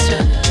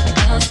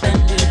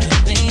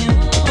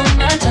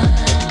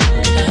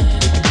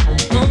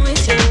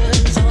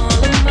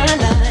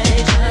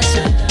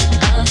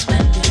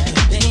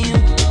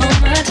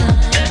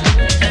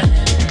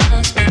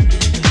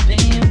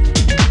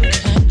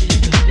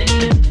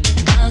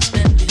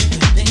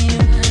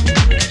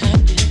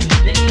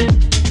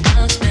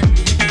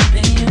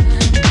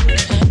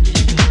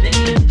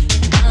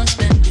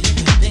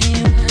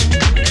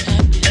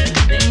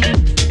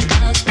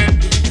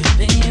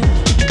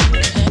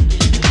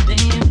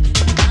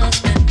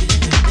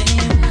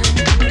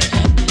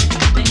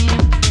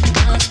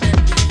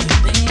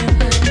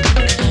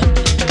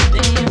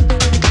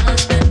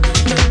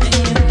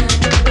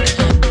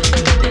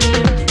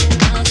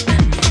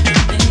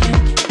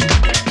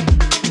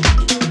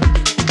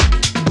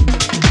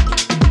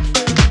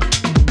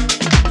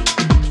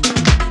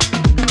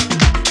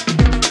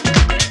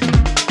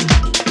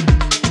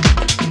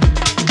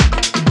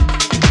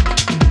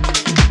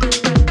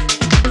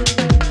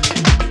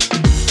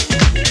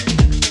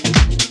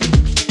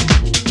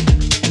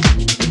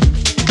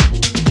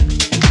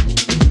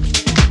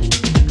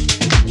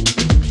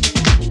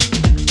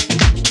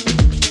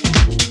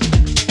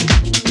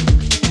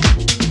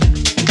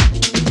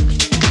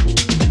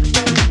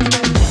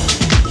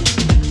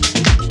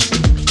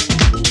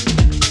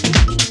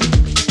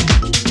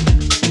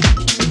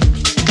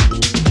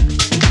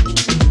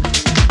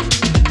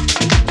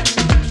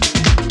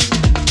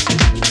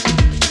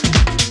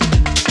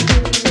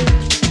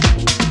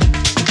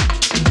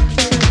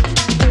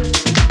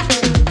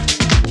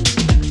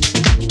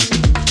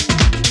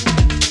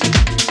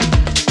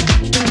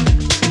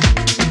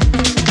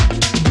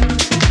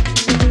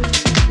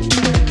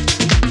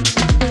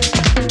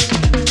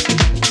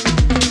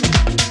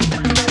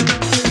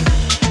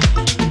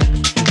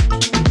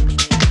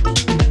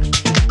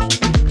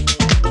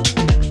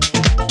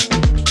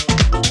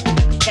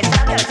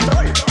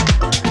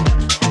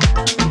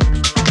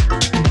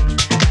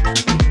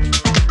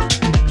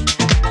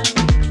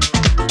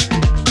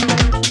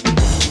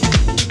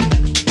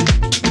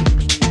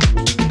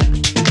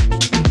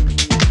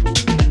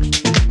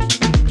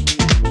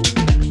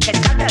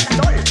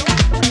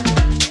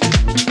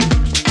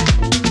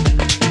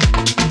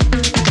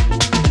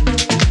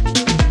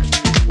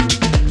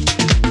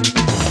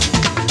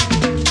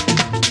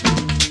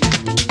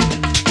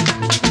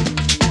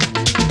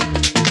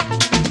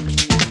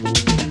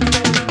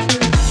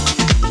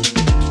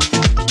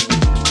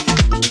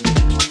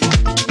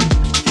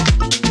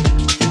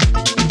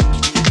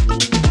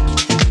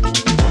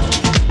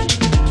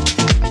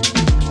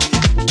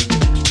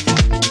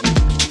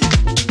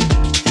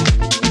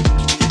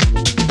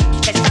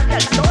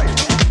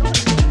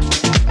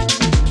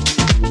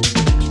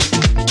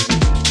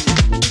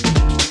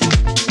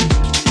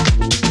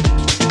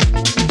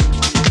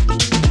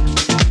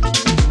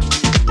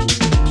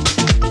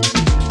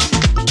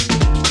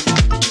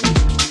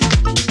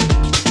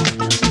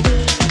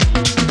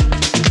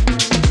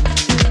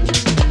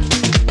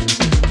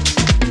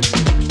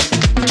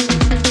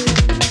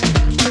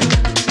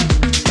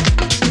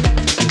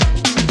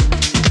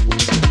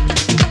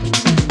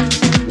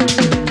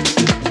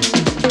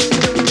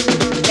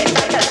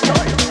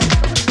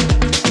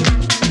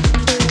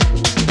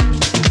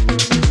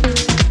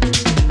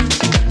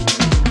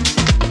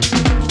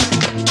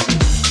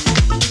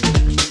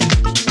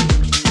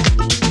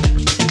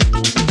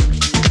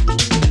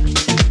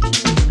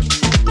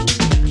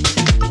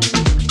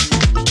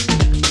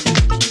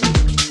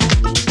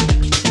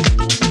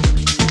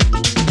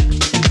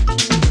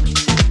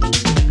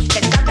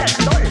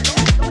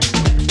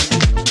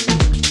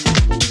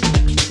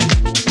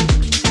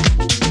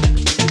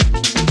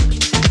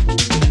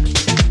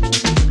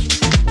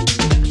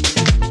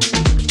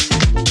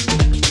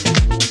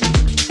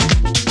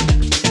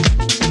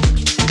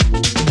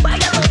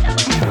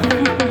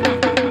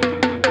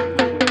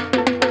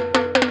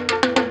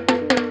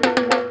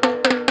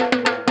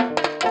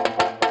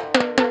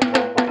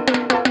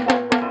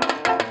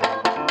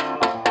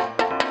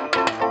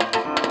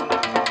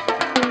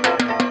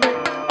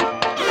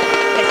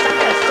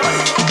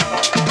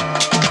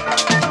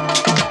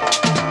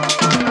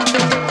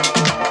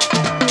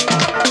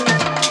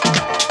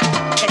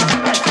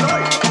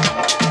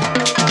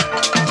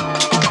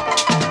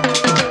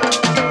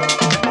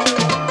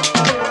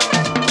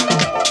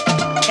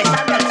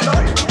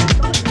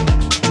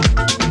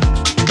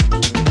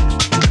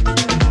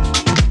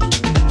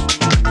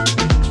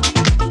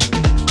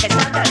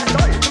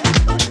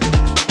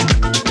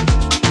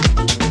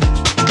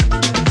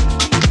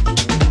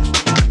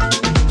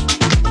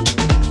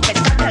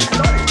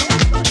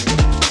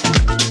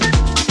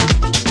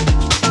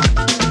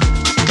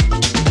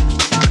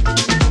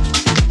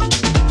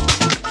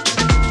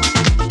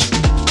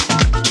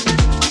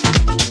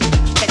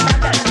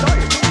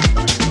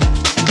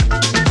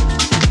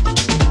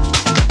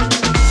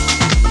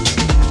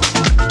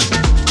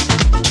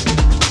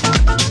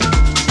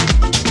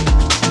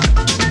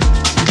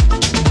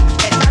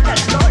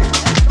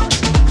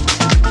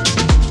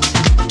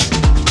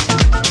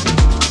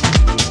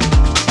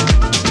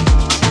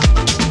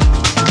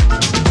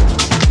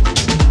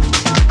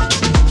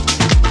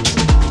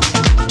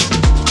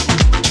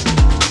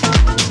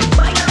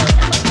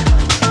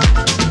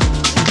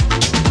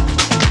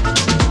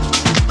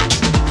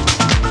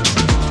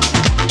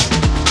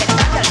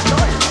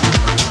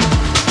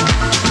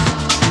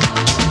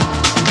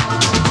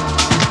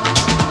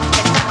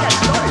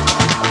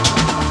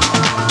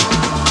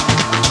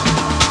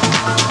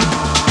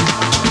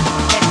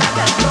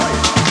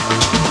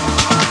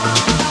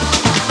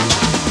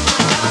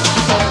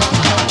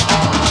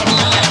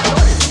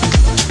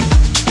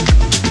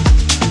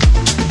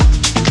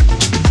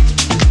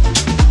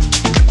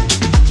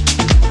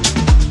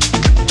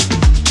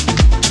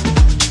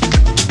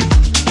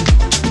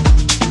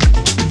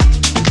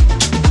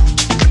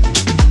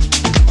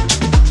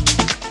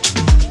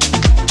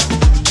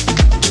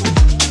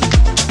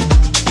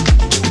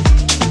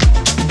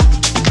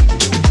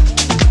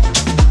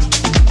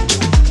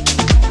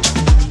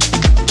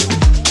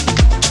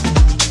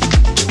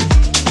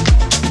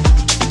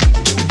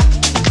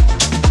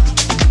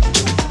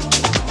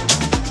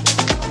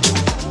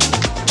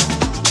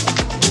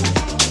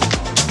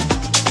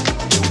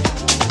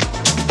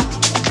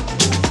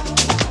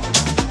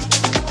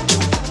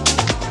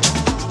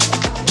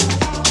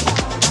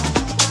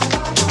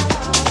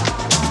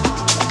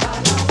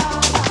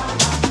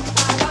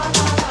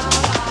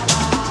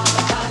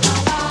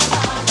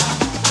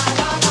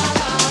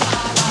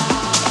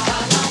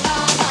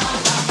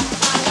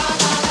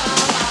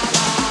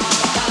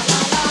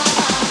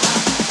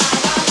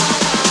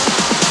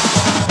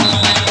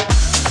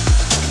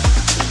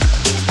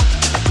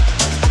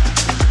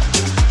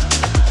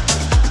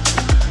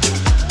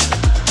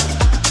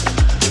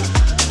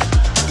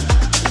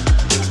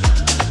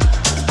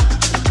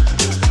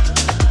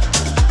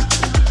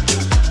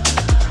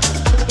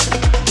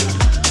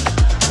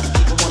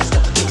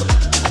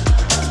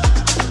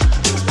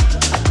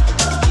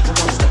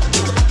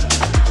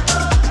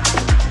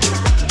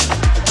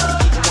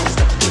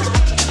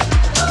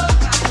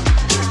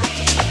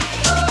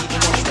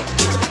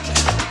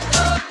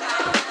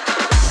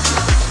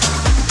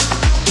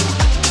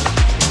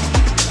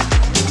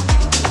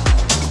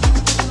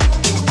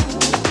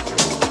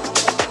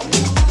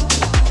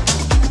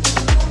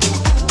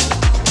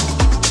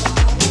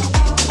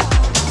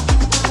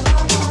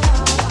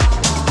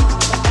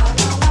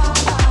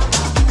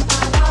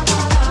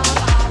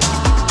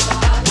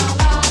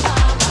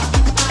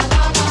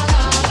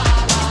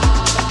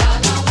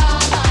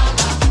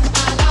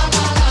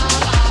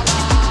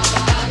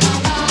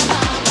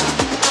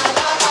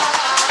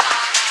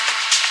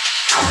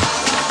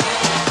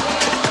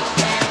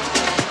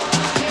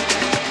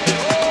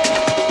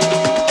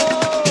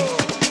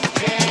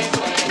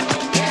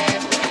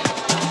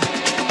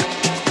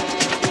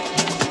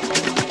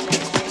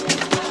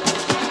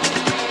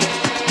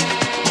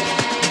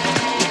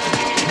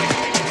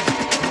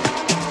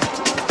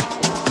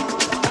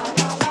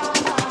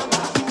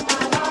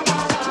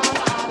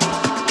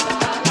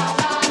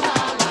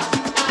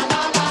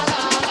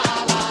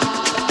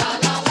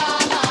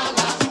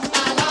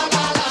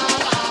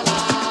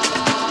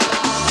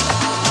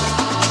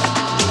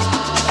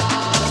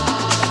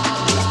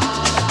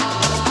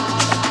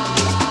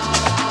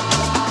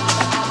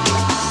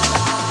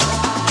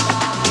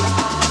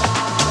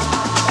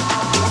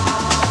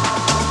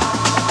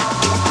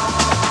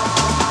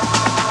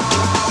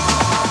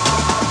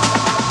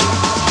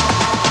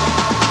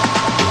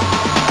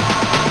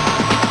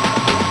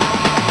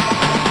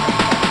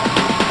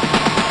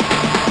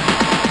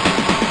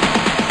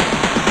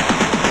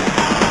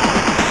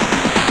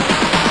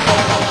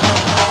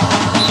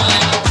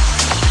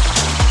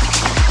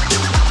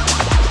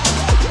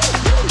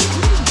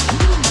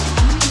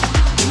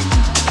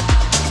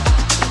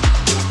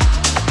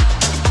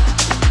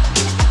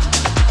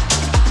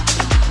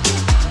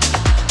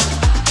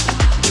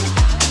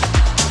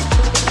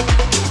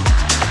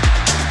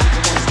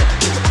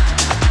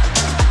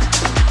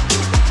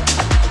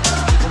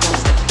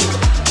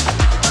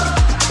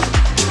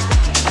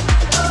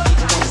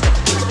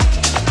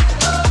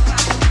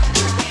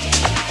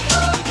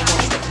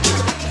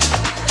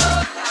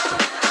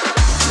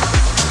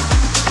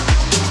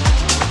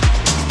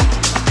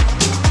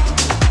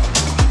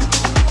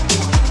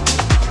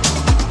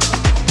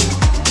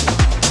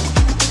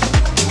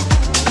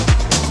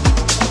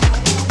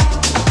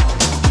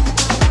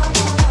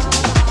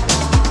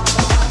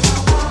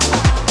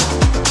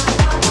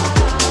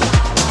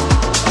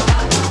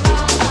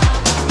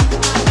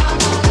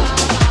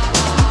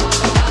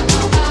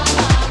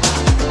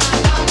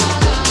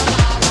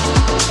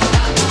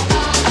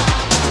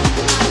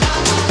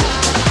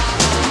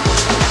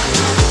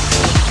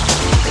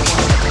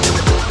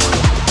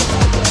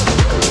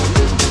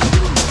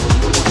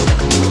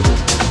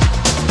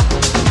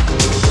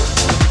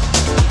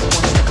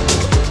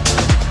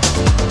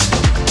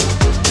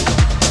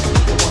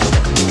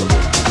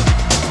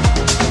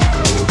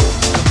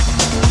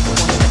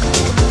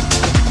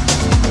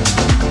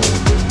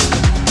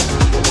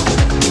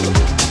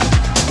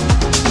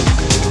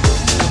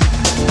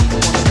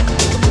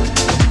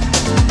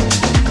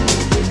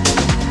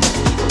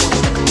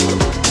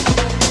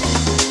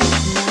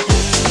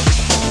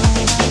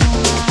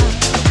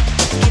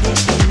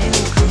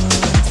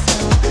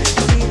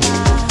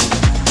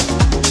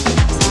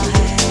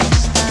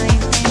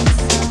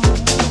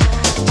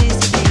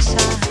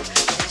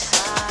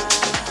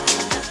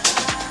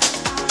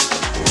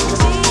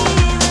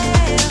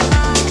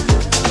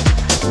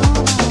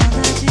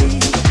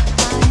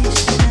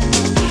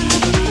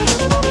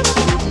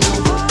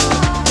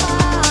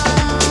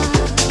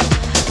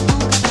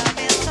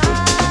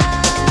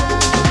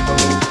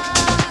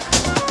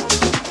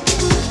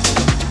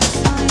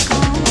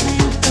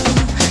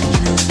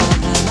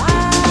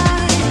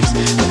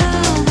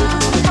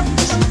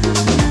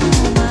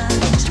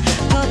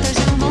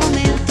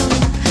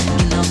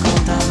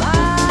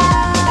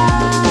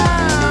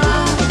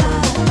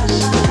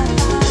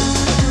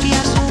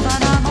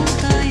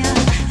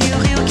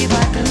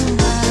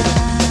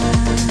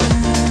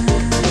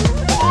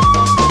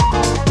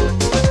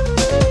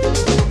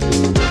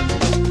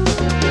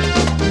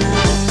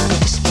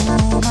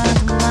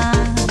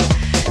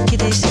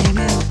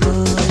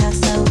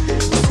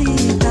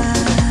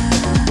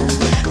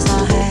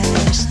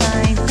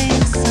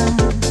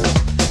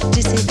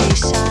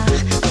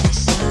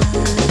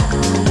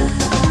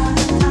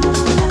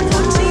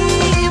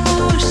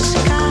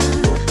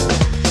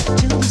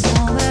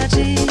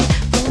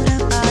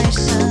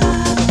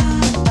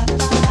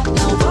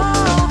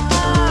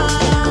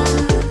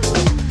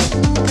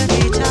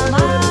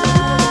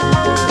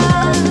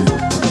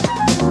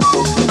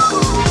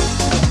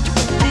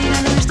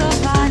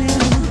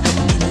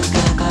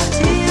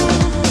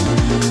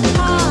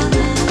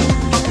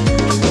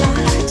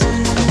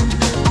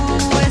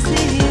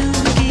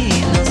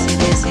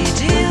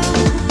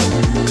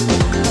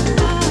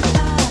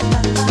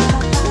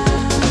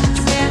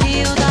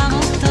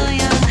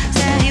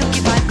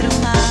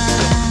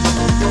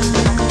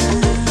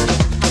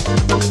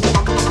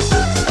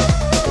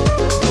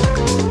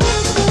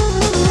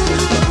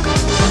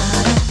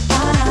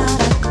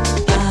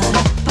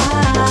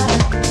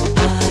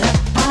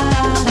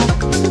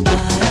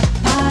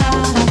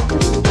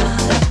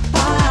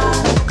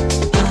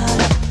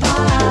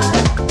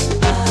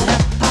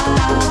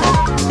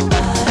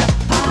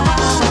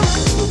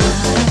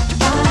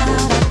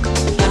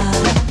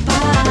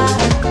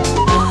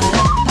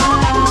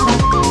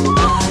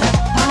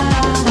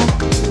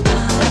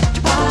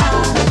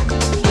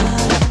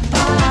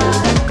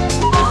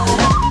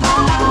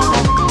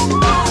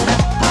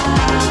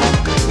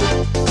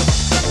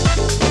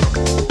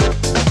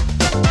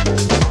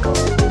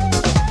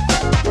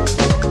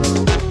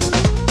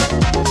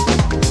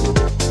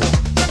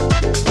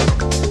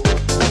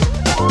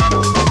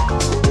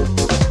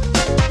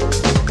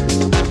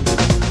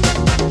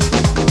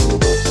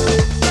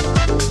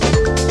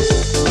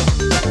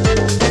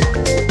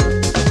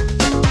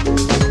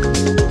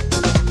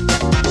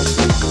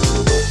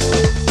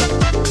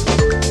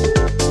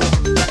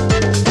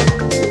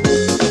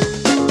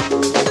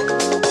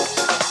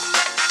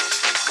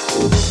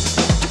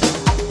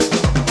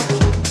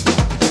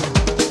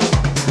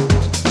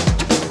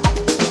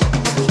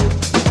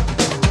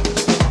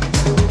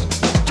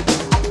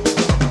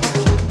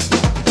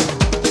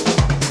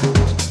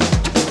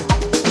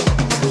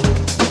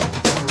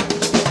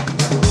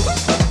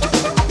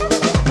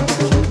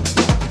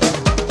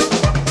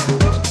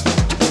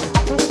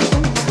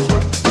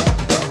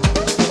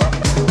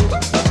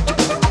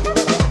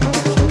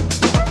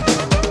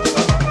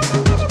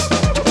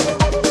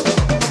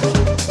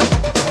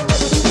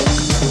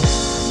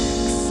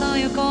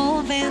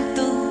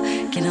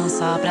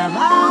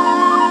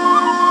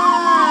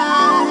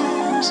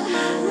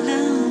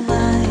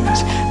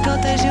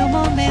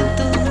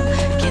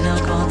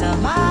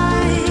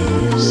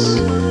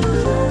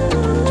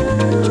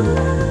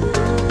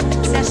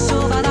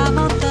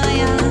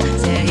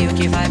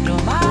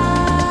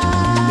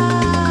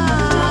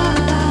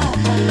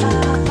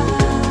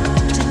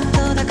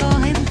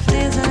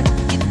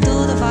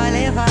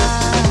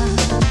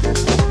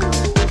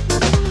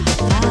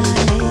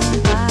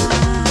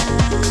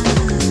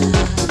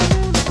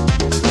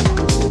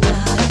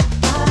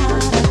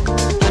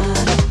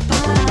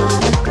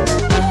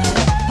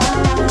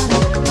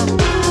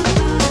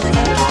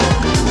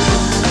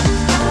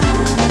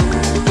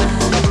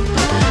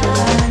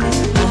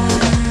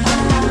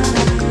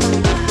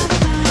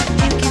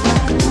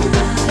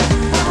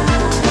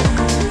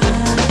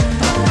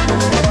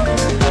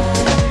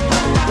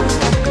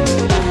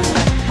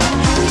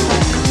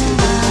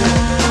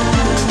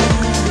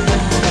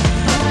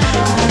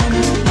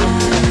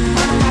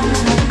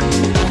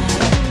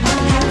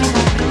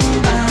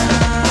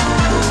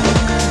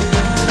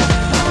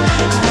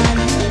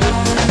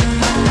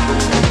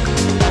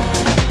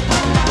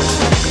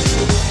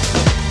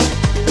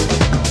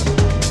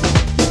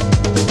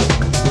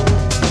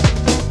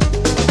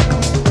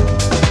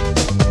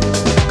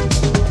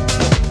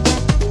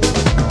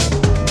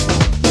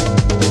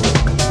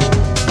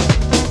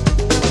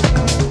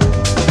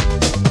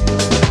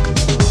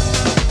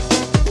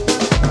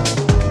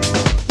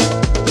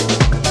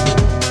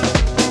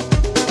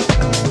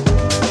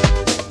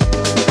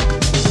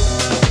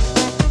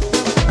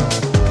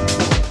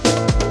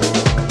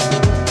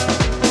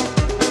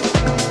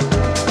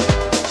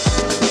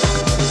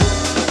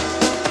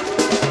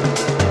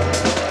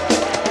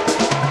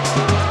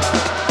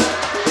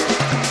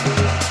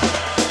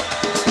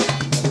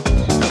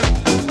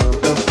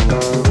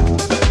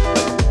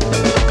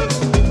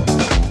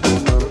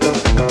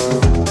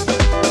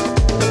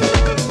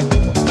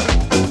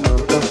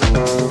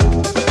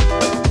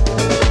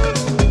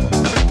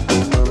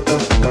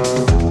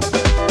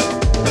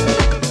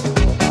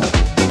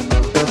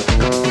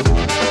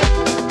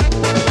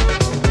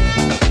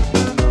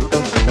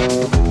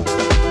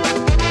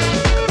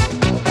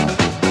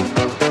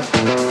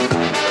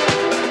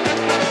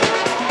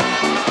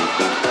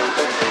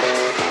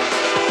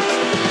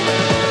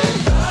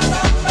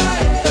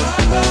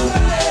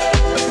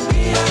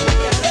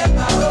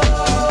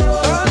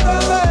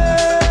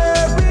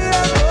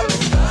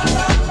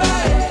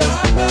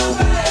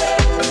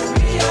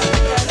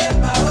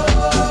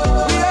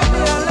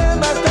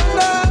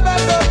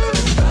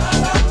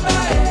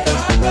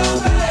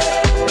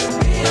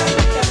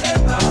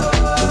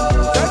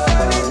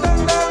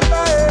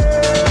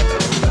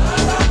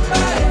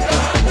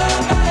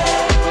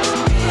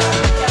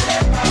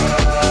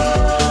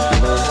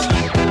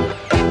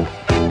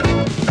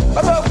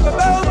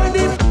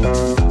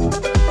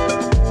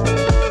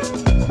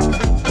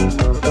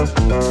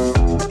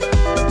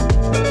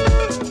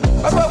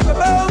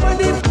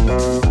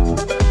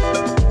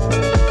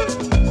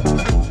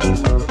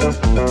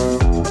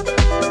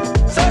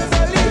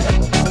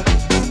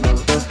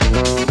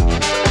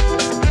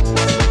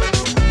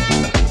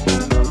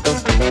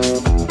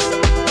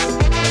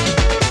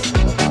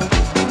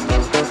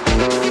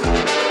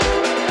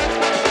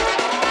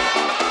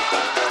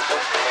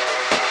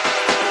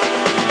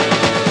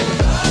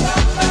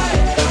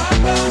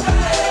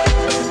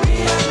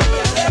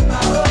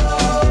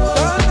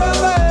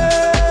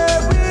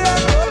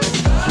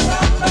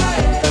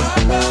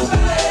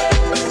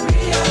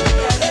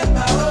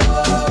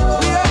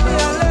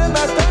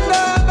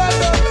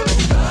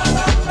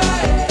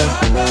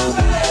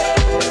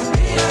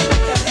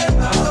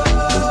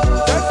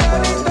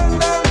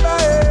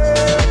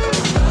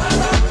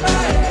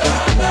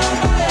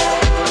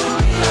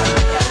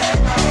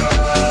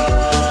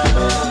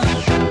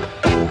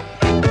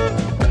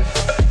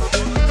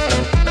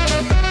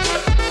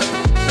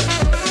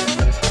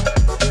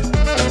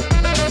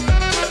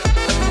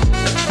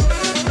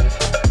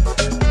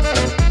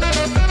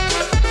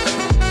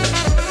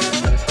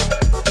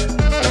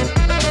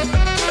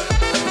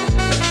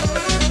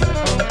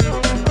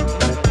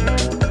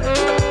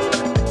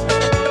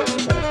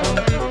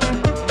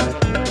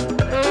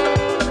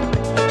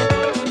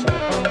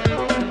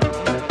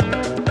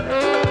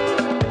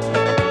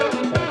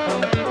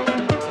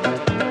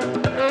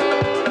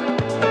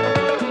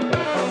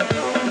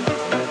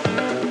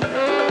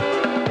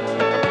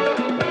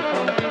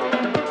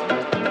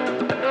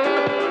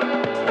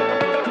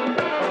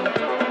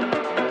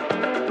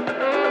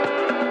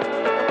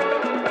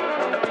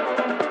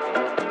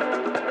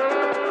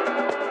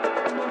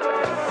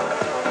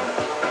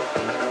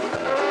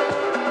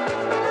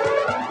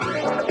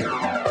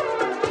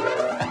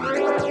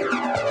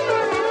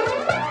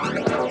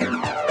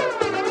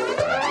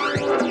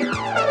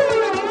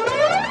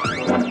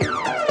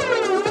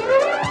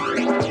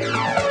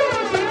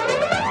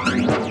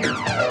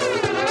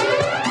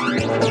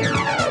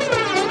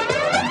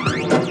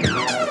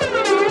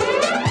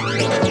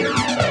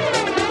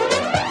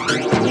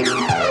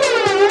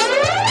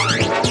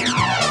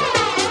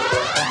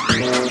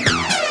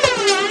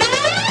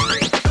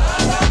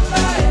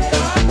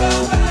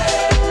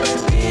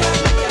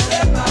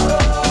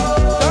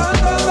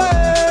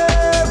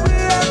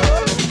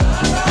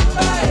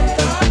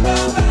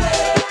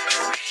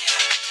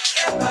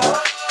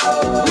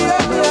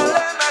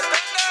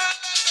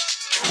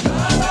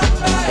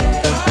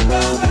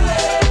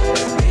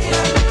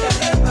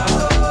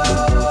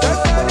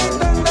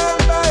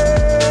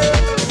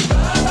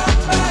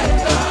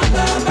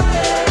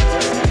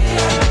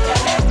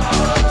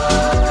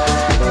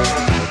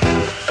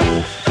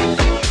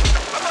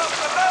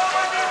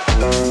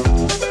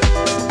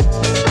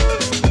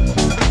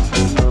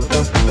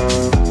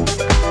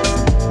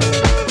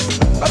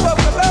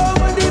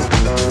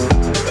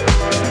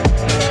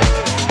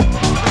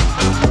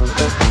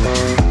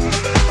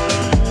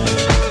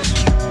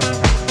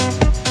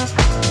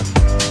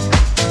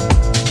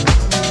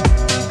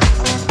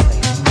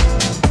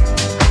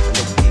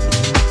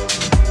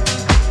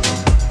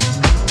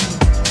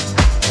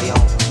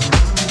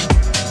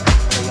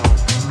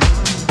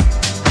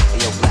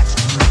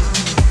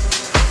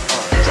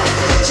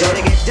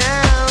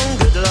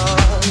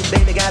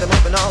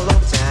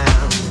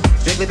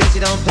 Baby, bitch,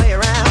 you don't play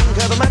around.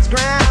 Cover much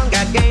ground,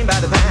 got game by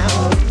the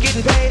pound.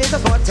 Getting paid is a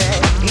forte,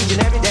 each and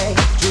every day.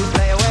 True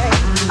play away,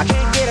 I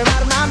can't get her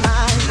out of my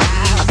mind.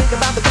 I think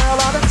about the girl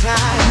all the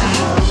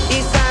time.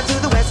 East side to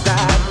the west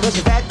side,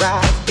 pushing that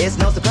ride, it's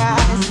no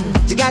surprise.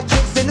 She got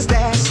tricks in the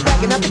stash,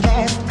 stacking up the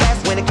cash. That's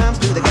when it comes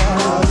to the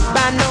gas.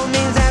 By no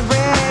means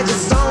average,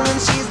 it's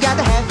stolen, she's got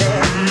to have it.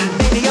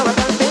 Baby, you're a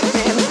perfect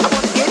 10. I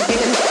want to get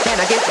in,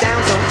 can I get down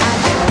so I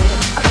can win?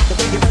 I like the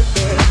way you work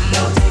it,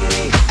 no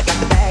diggity. I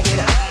got to bag it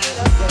up.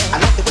 I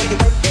like the way you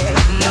work it,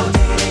 no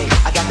diggity.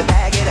 I got to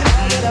bag it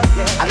up.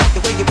 I like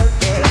the way you work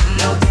it,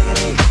 no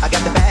diggity. I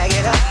got to bag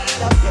it up.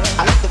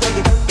 I like the way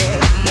you work it,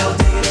 no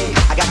diggity.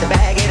 I got to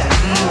bag it up.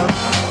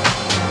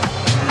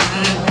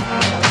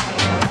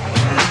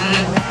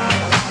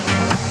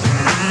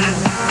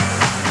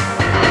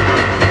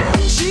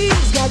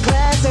 She's got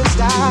class and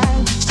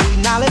style, street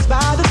knowledge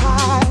by the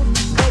pile.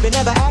 Baby,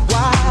 never act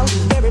wild,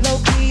 very low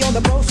key on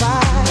the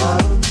profile.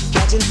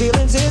 Catching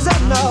feelings is a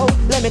no,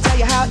 let me tell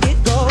you how it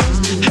goes.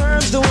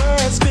 Curves the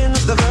word,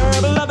 spins the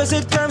verb, love is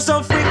it curves,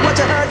 so freak what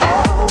you heard.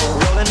 Oh,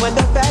 rolling with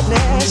the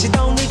fatness, you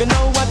don't even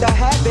know what the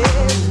habit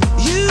is.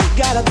 You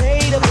gotta pay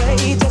to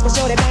play, just for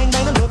sure they bang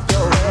bang and look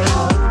your way.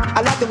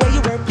 I like the way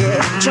you work it,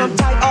 trump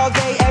tight all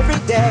day, every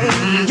day.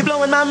 You're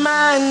blowing my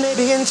mind,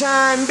 maybe in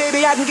time,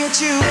 baby I can get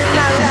you in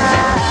my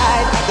life.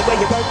 I like the way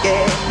you work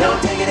it, no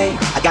diggity.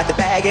 I got to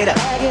bag it up,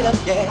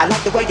 yeah. I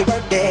like the way you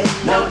work it,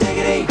 no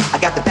diggity. I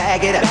got to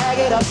bag it up,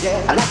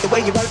 yeah. I like the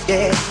way you work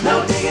it,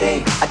 no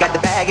diggity. I got to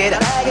bag it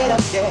up,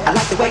 yeah. I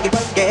like the way you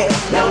work it,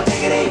 no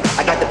diggity.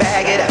 I got to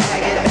bag it up,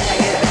 bag it up, bag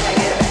it up,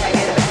 bag it up,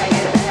 bag it up, bag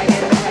it up, bag it up, bag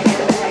it up, bag it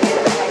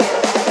up.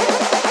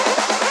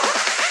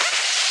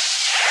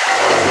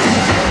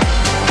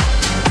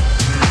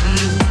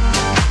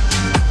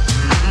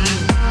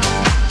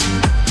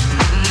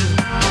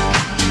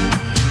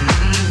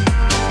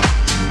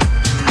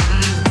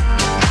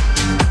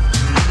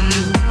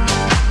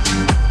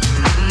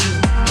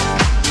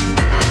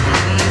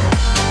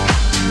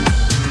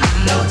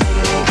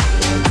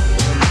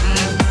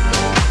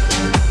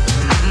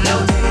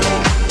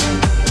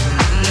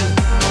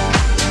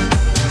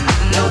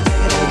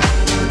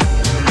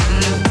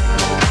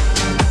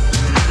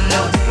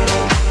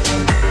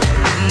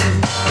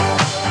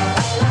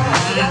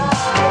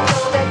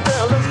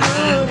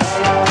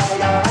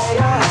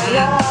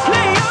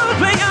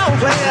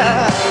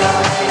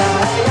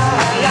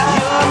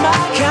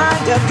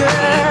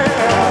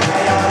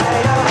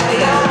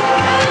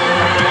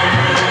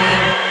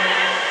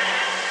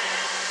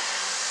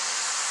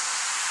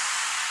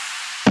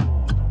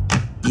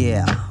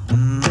 Yeah,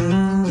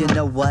 you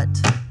know what?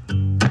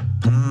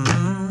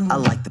 I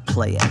like the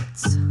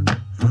playouts.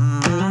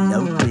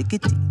 No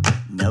diggity,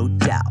 no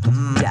doubt,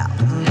 doubt.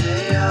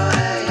 Hey yo,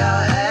 hey yo,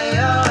 hey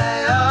yo,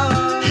 hey yo.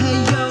 Hey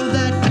yo,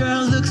 that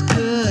girl looks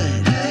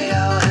good. Hey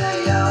yo,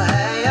 hey yo,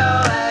 hey yo,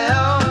 hey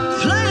yo.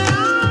 Play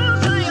on,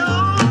 play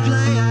on,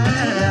 play on.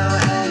 Hey yo,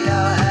 hey yo,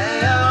 hey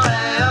yo,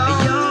 hey yo.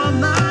 You're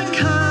my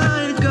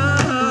kind of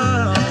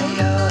girl. Hey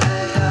yo,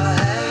 hey yo,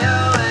 hey yo,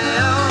 hey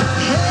yo.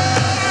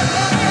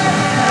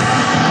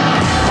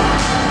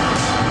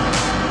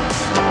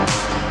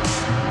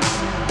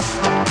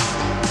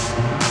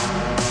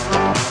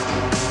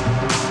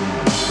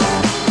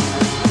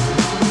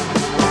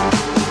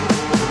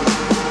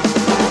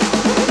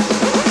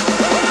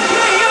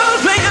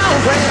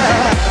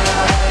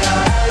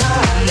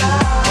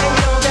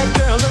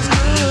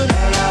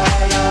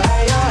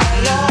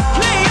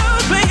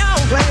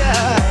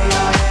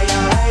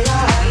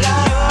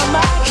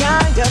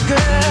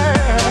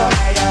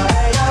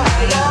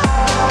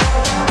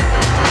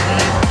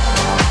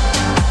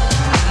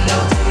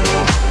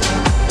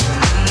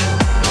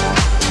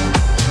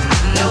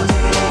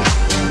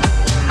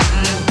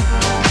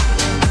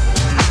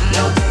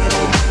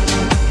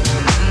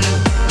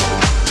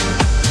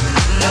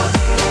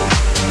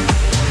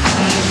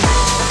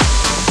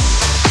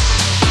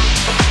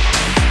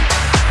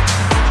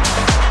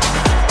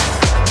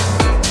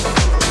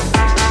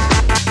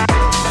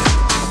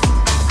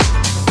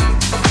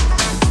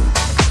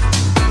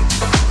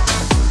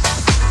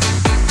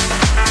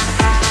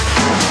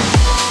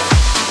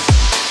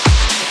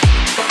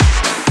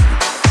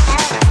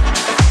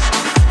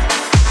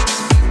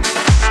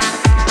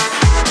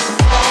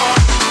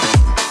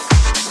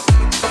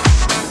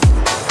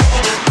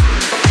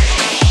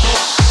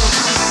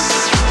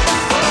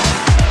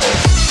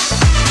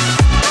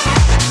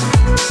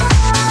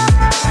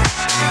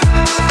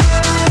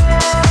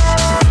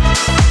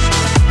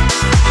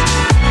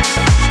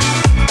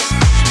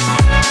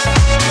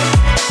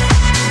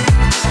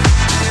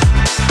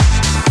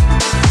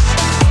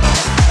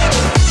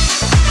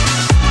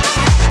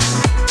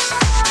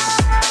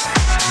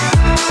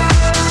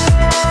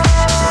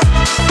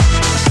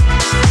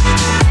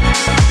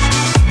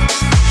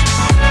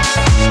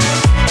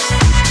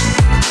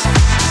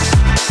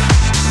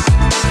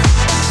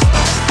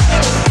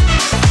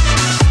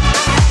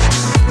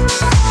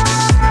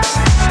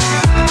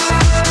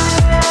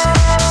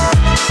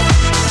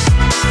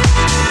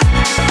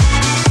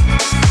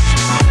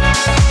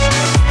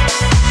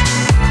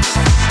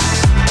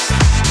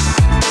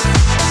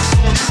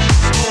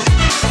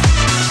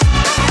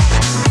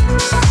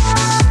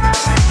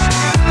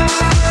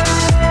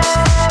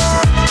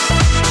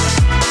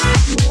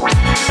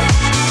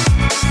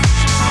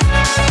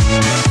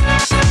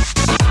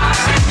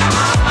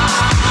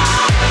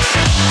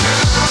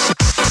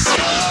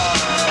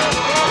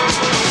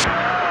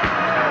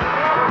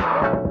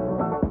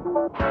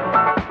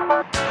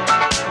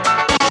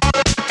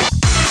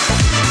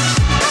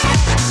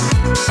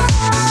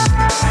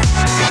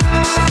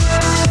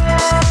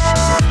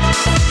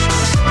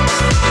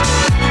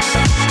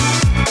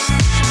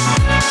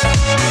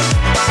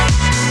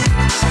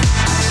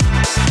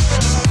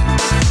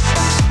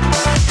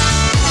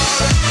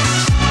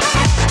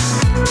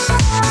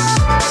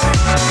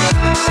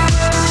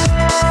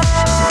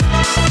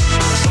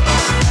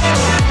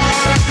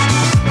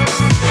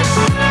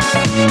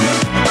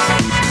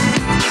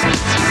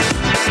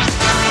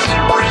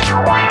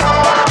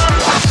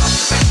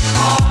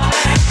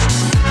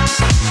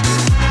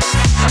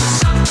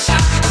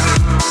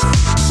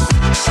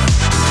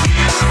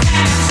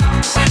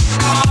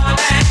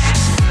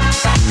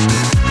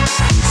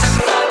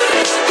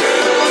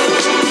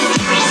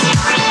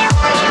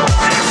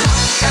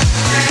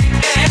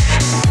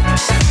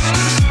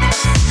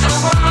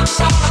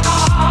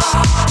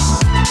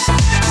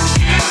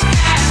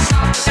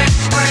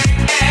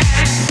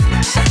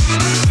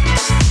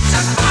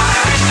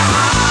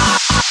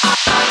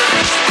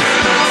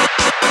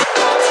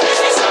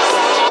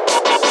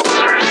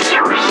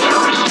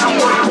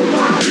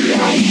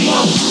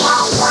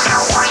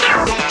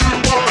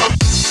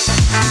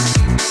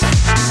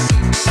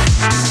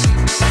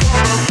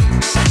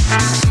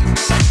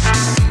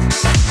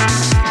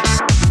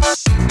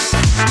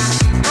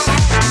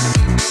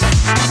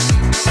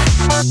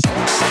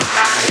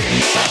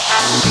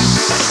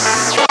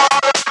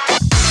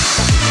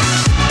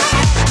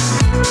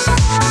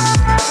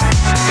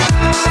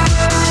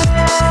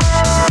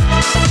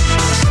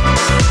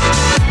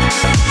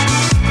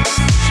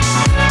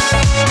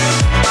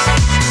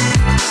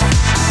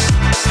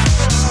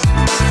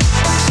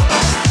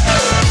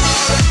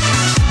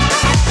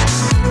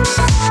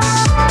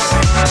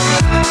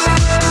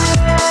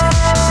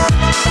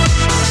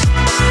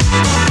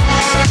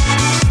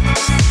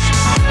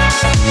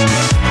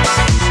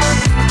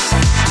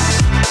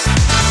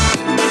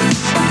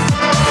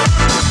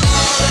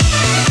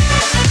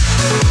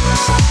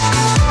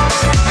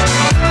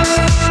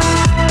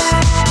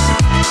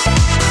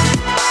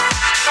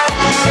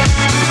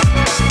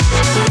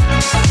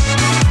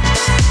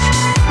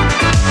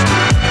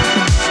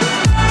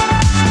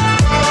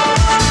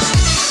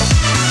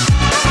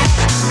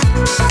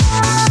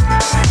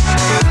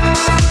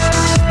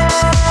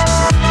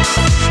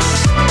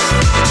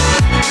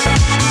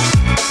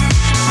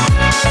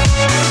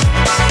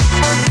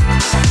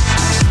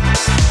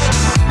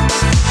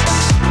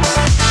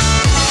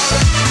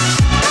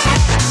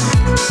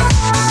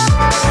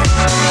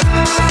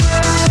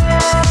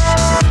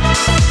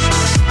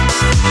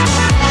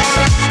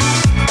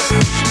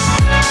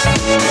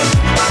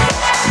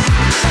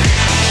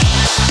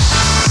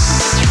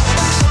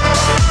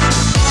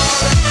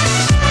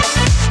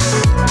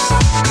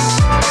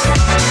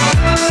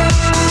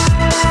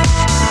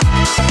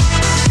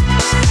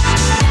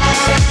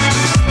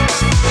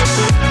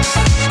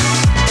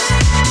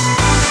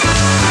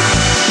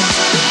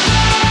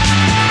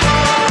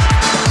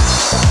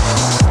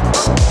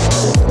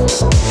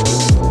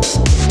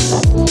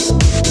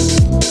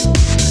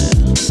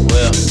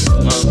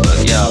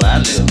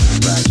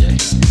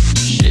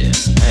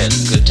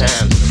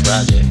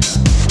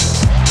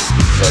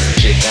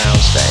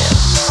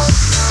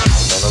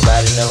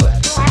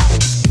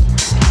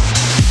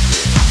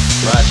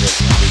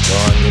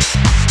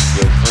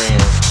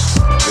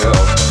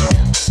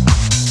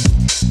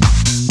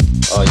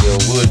 or your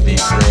would-be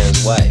friend's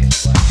wife.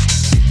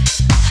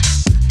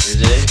 You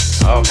dig?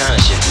 All kind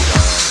of shit be going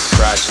on in the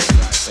project.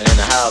 But in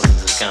the houses,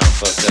 it's kind of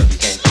fucked up. You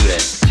can't do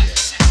that.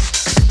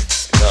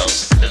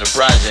 Because in the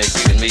project,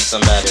 you can meet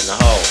somebody in the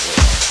hallway.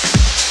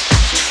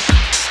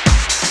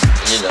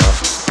 You know,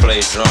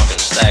 play drunk and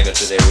stagger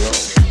to their room.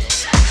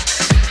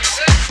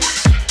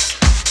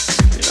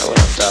 You know what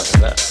I'm talking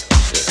about.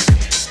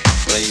 Just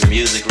play your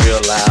music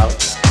real loud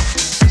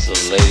so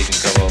the lady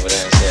can come over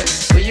there and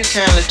say, will you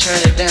kindly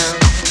turn it down?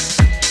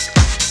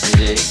 You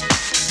dig?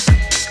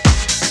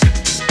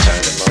 Turn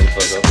the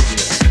motherfucker up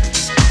again.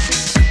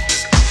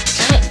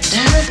 God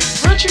damn it,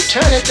 why don't you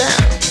turn it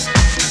down?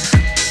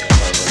 And the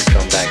motherfucker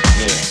come back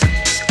again.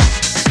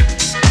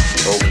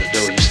 You open the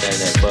door, you stand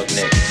there buck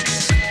naked.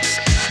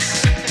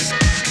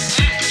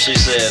 She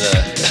said,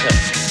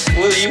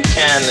 will you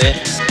kindly,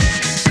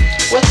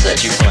 what's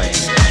that you playing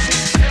tonight?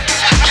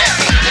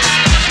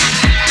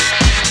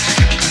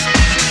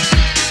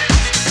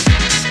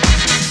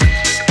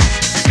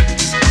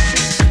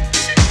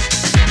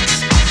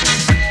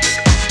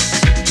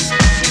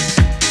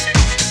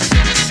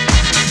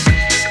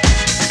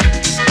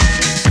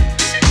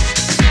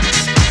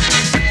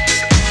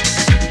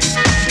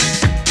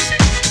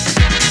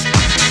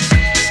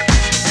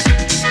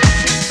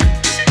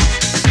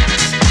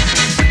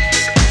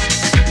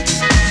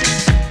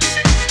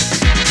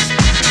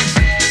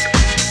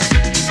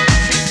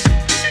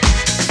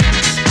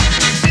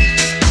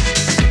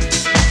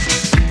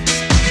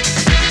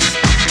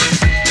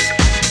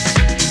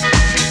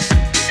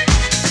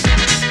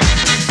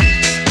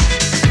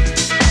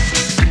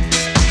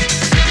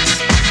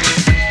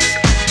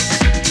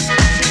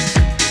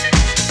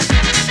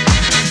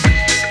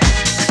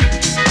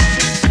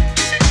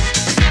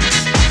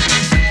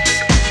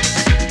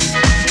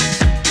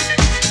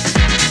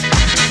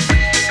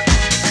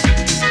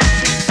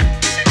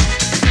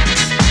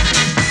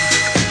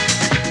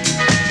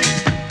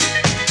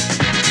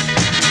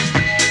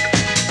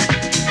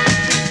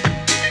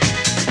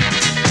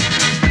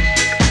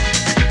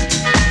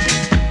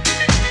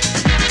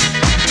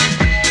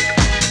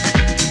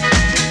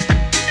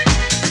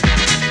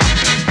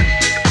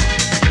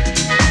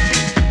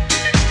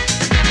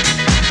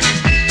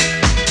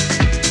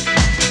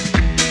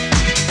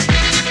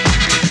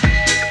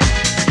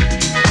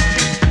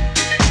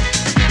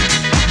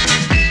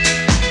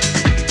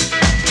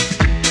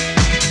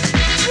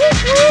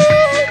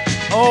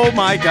 Oh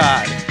my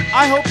God.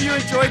 I hope you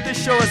enjoyed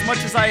this show as much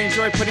as I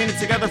enjoyed putting it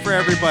together for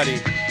everybody.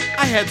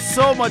 I had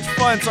so much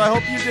fun, so I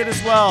hope you did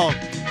as well.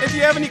 If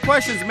you have any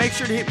questions, make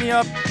sure to hit me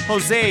up,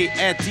 Jose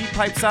at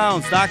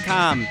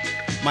deeppipesounds.com.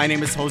 My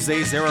name is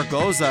Jose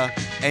Zaragoza,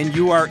 and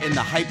you are in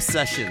the Hype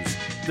Sessions.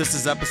 This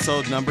is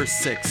episode number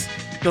 6.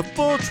 The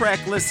full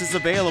track list is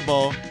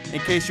available in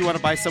case you want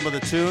to buy some of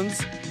the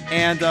tunes.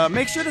 And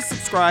make sure to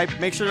subscribe.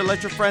 Make sure to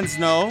let your friends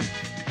know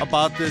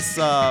about this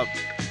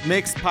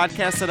mixed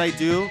podcast that I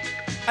do.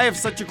 I have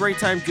such a great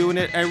time doing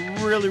it. I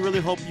really,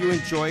 really hope you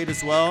enjoy it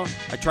as well.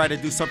 I try to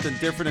do something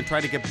different and try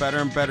to get better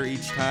and better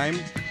each time.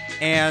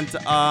 And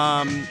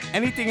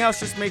anything else,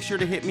 just make sure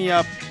to hit me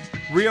up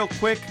real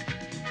quick.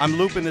 I'm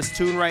looping this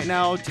tune right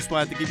now. Just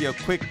wanted to give you a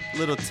quick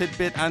little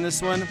tidbit on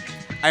this one.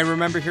 I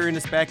remember hearing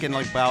this back in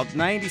like about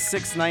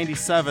 96,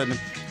 97.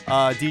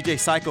 DJ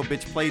Psycho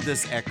Bitch played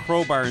this at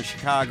Crowbar in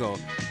Chicago.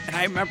 And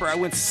I remember I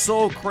went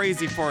so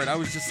crazy for it. I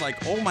was just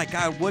like, oh my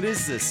God, what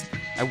is this?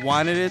 I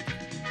wanted it.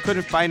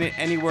 Couldn't find it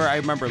anywhere. I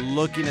remember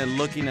looking and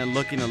looking and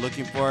looking and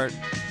looking for it.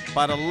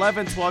 About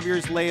 11, 12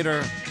 years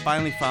later,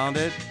 finally found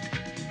it.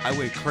 I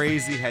went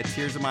crazy, had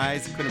tears in my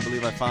eyes. Couldn't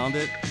believe I found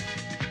it.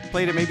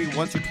 Played it maybe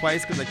once or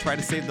twice because I tried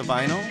to save the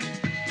vinyl.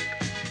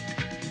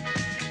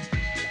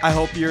 I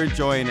hope you're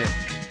enjoying it.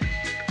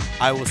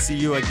 I will see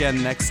you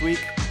again next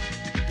week.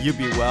 You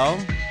be well.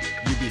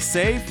 You be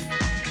safe.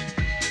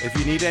 If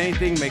you need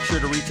anything, make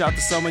sure to reach out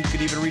to someone. You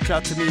can even reach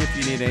out to me if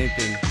you need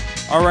anything.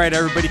 All right,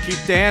 everybody,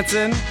 keep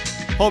dancing.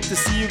 Hope to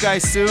see you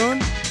guys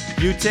soon.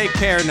 You take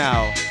care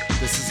now.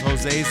 This is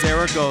Jose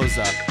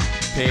Zaragoza.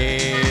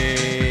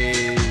 Peace.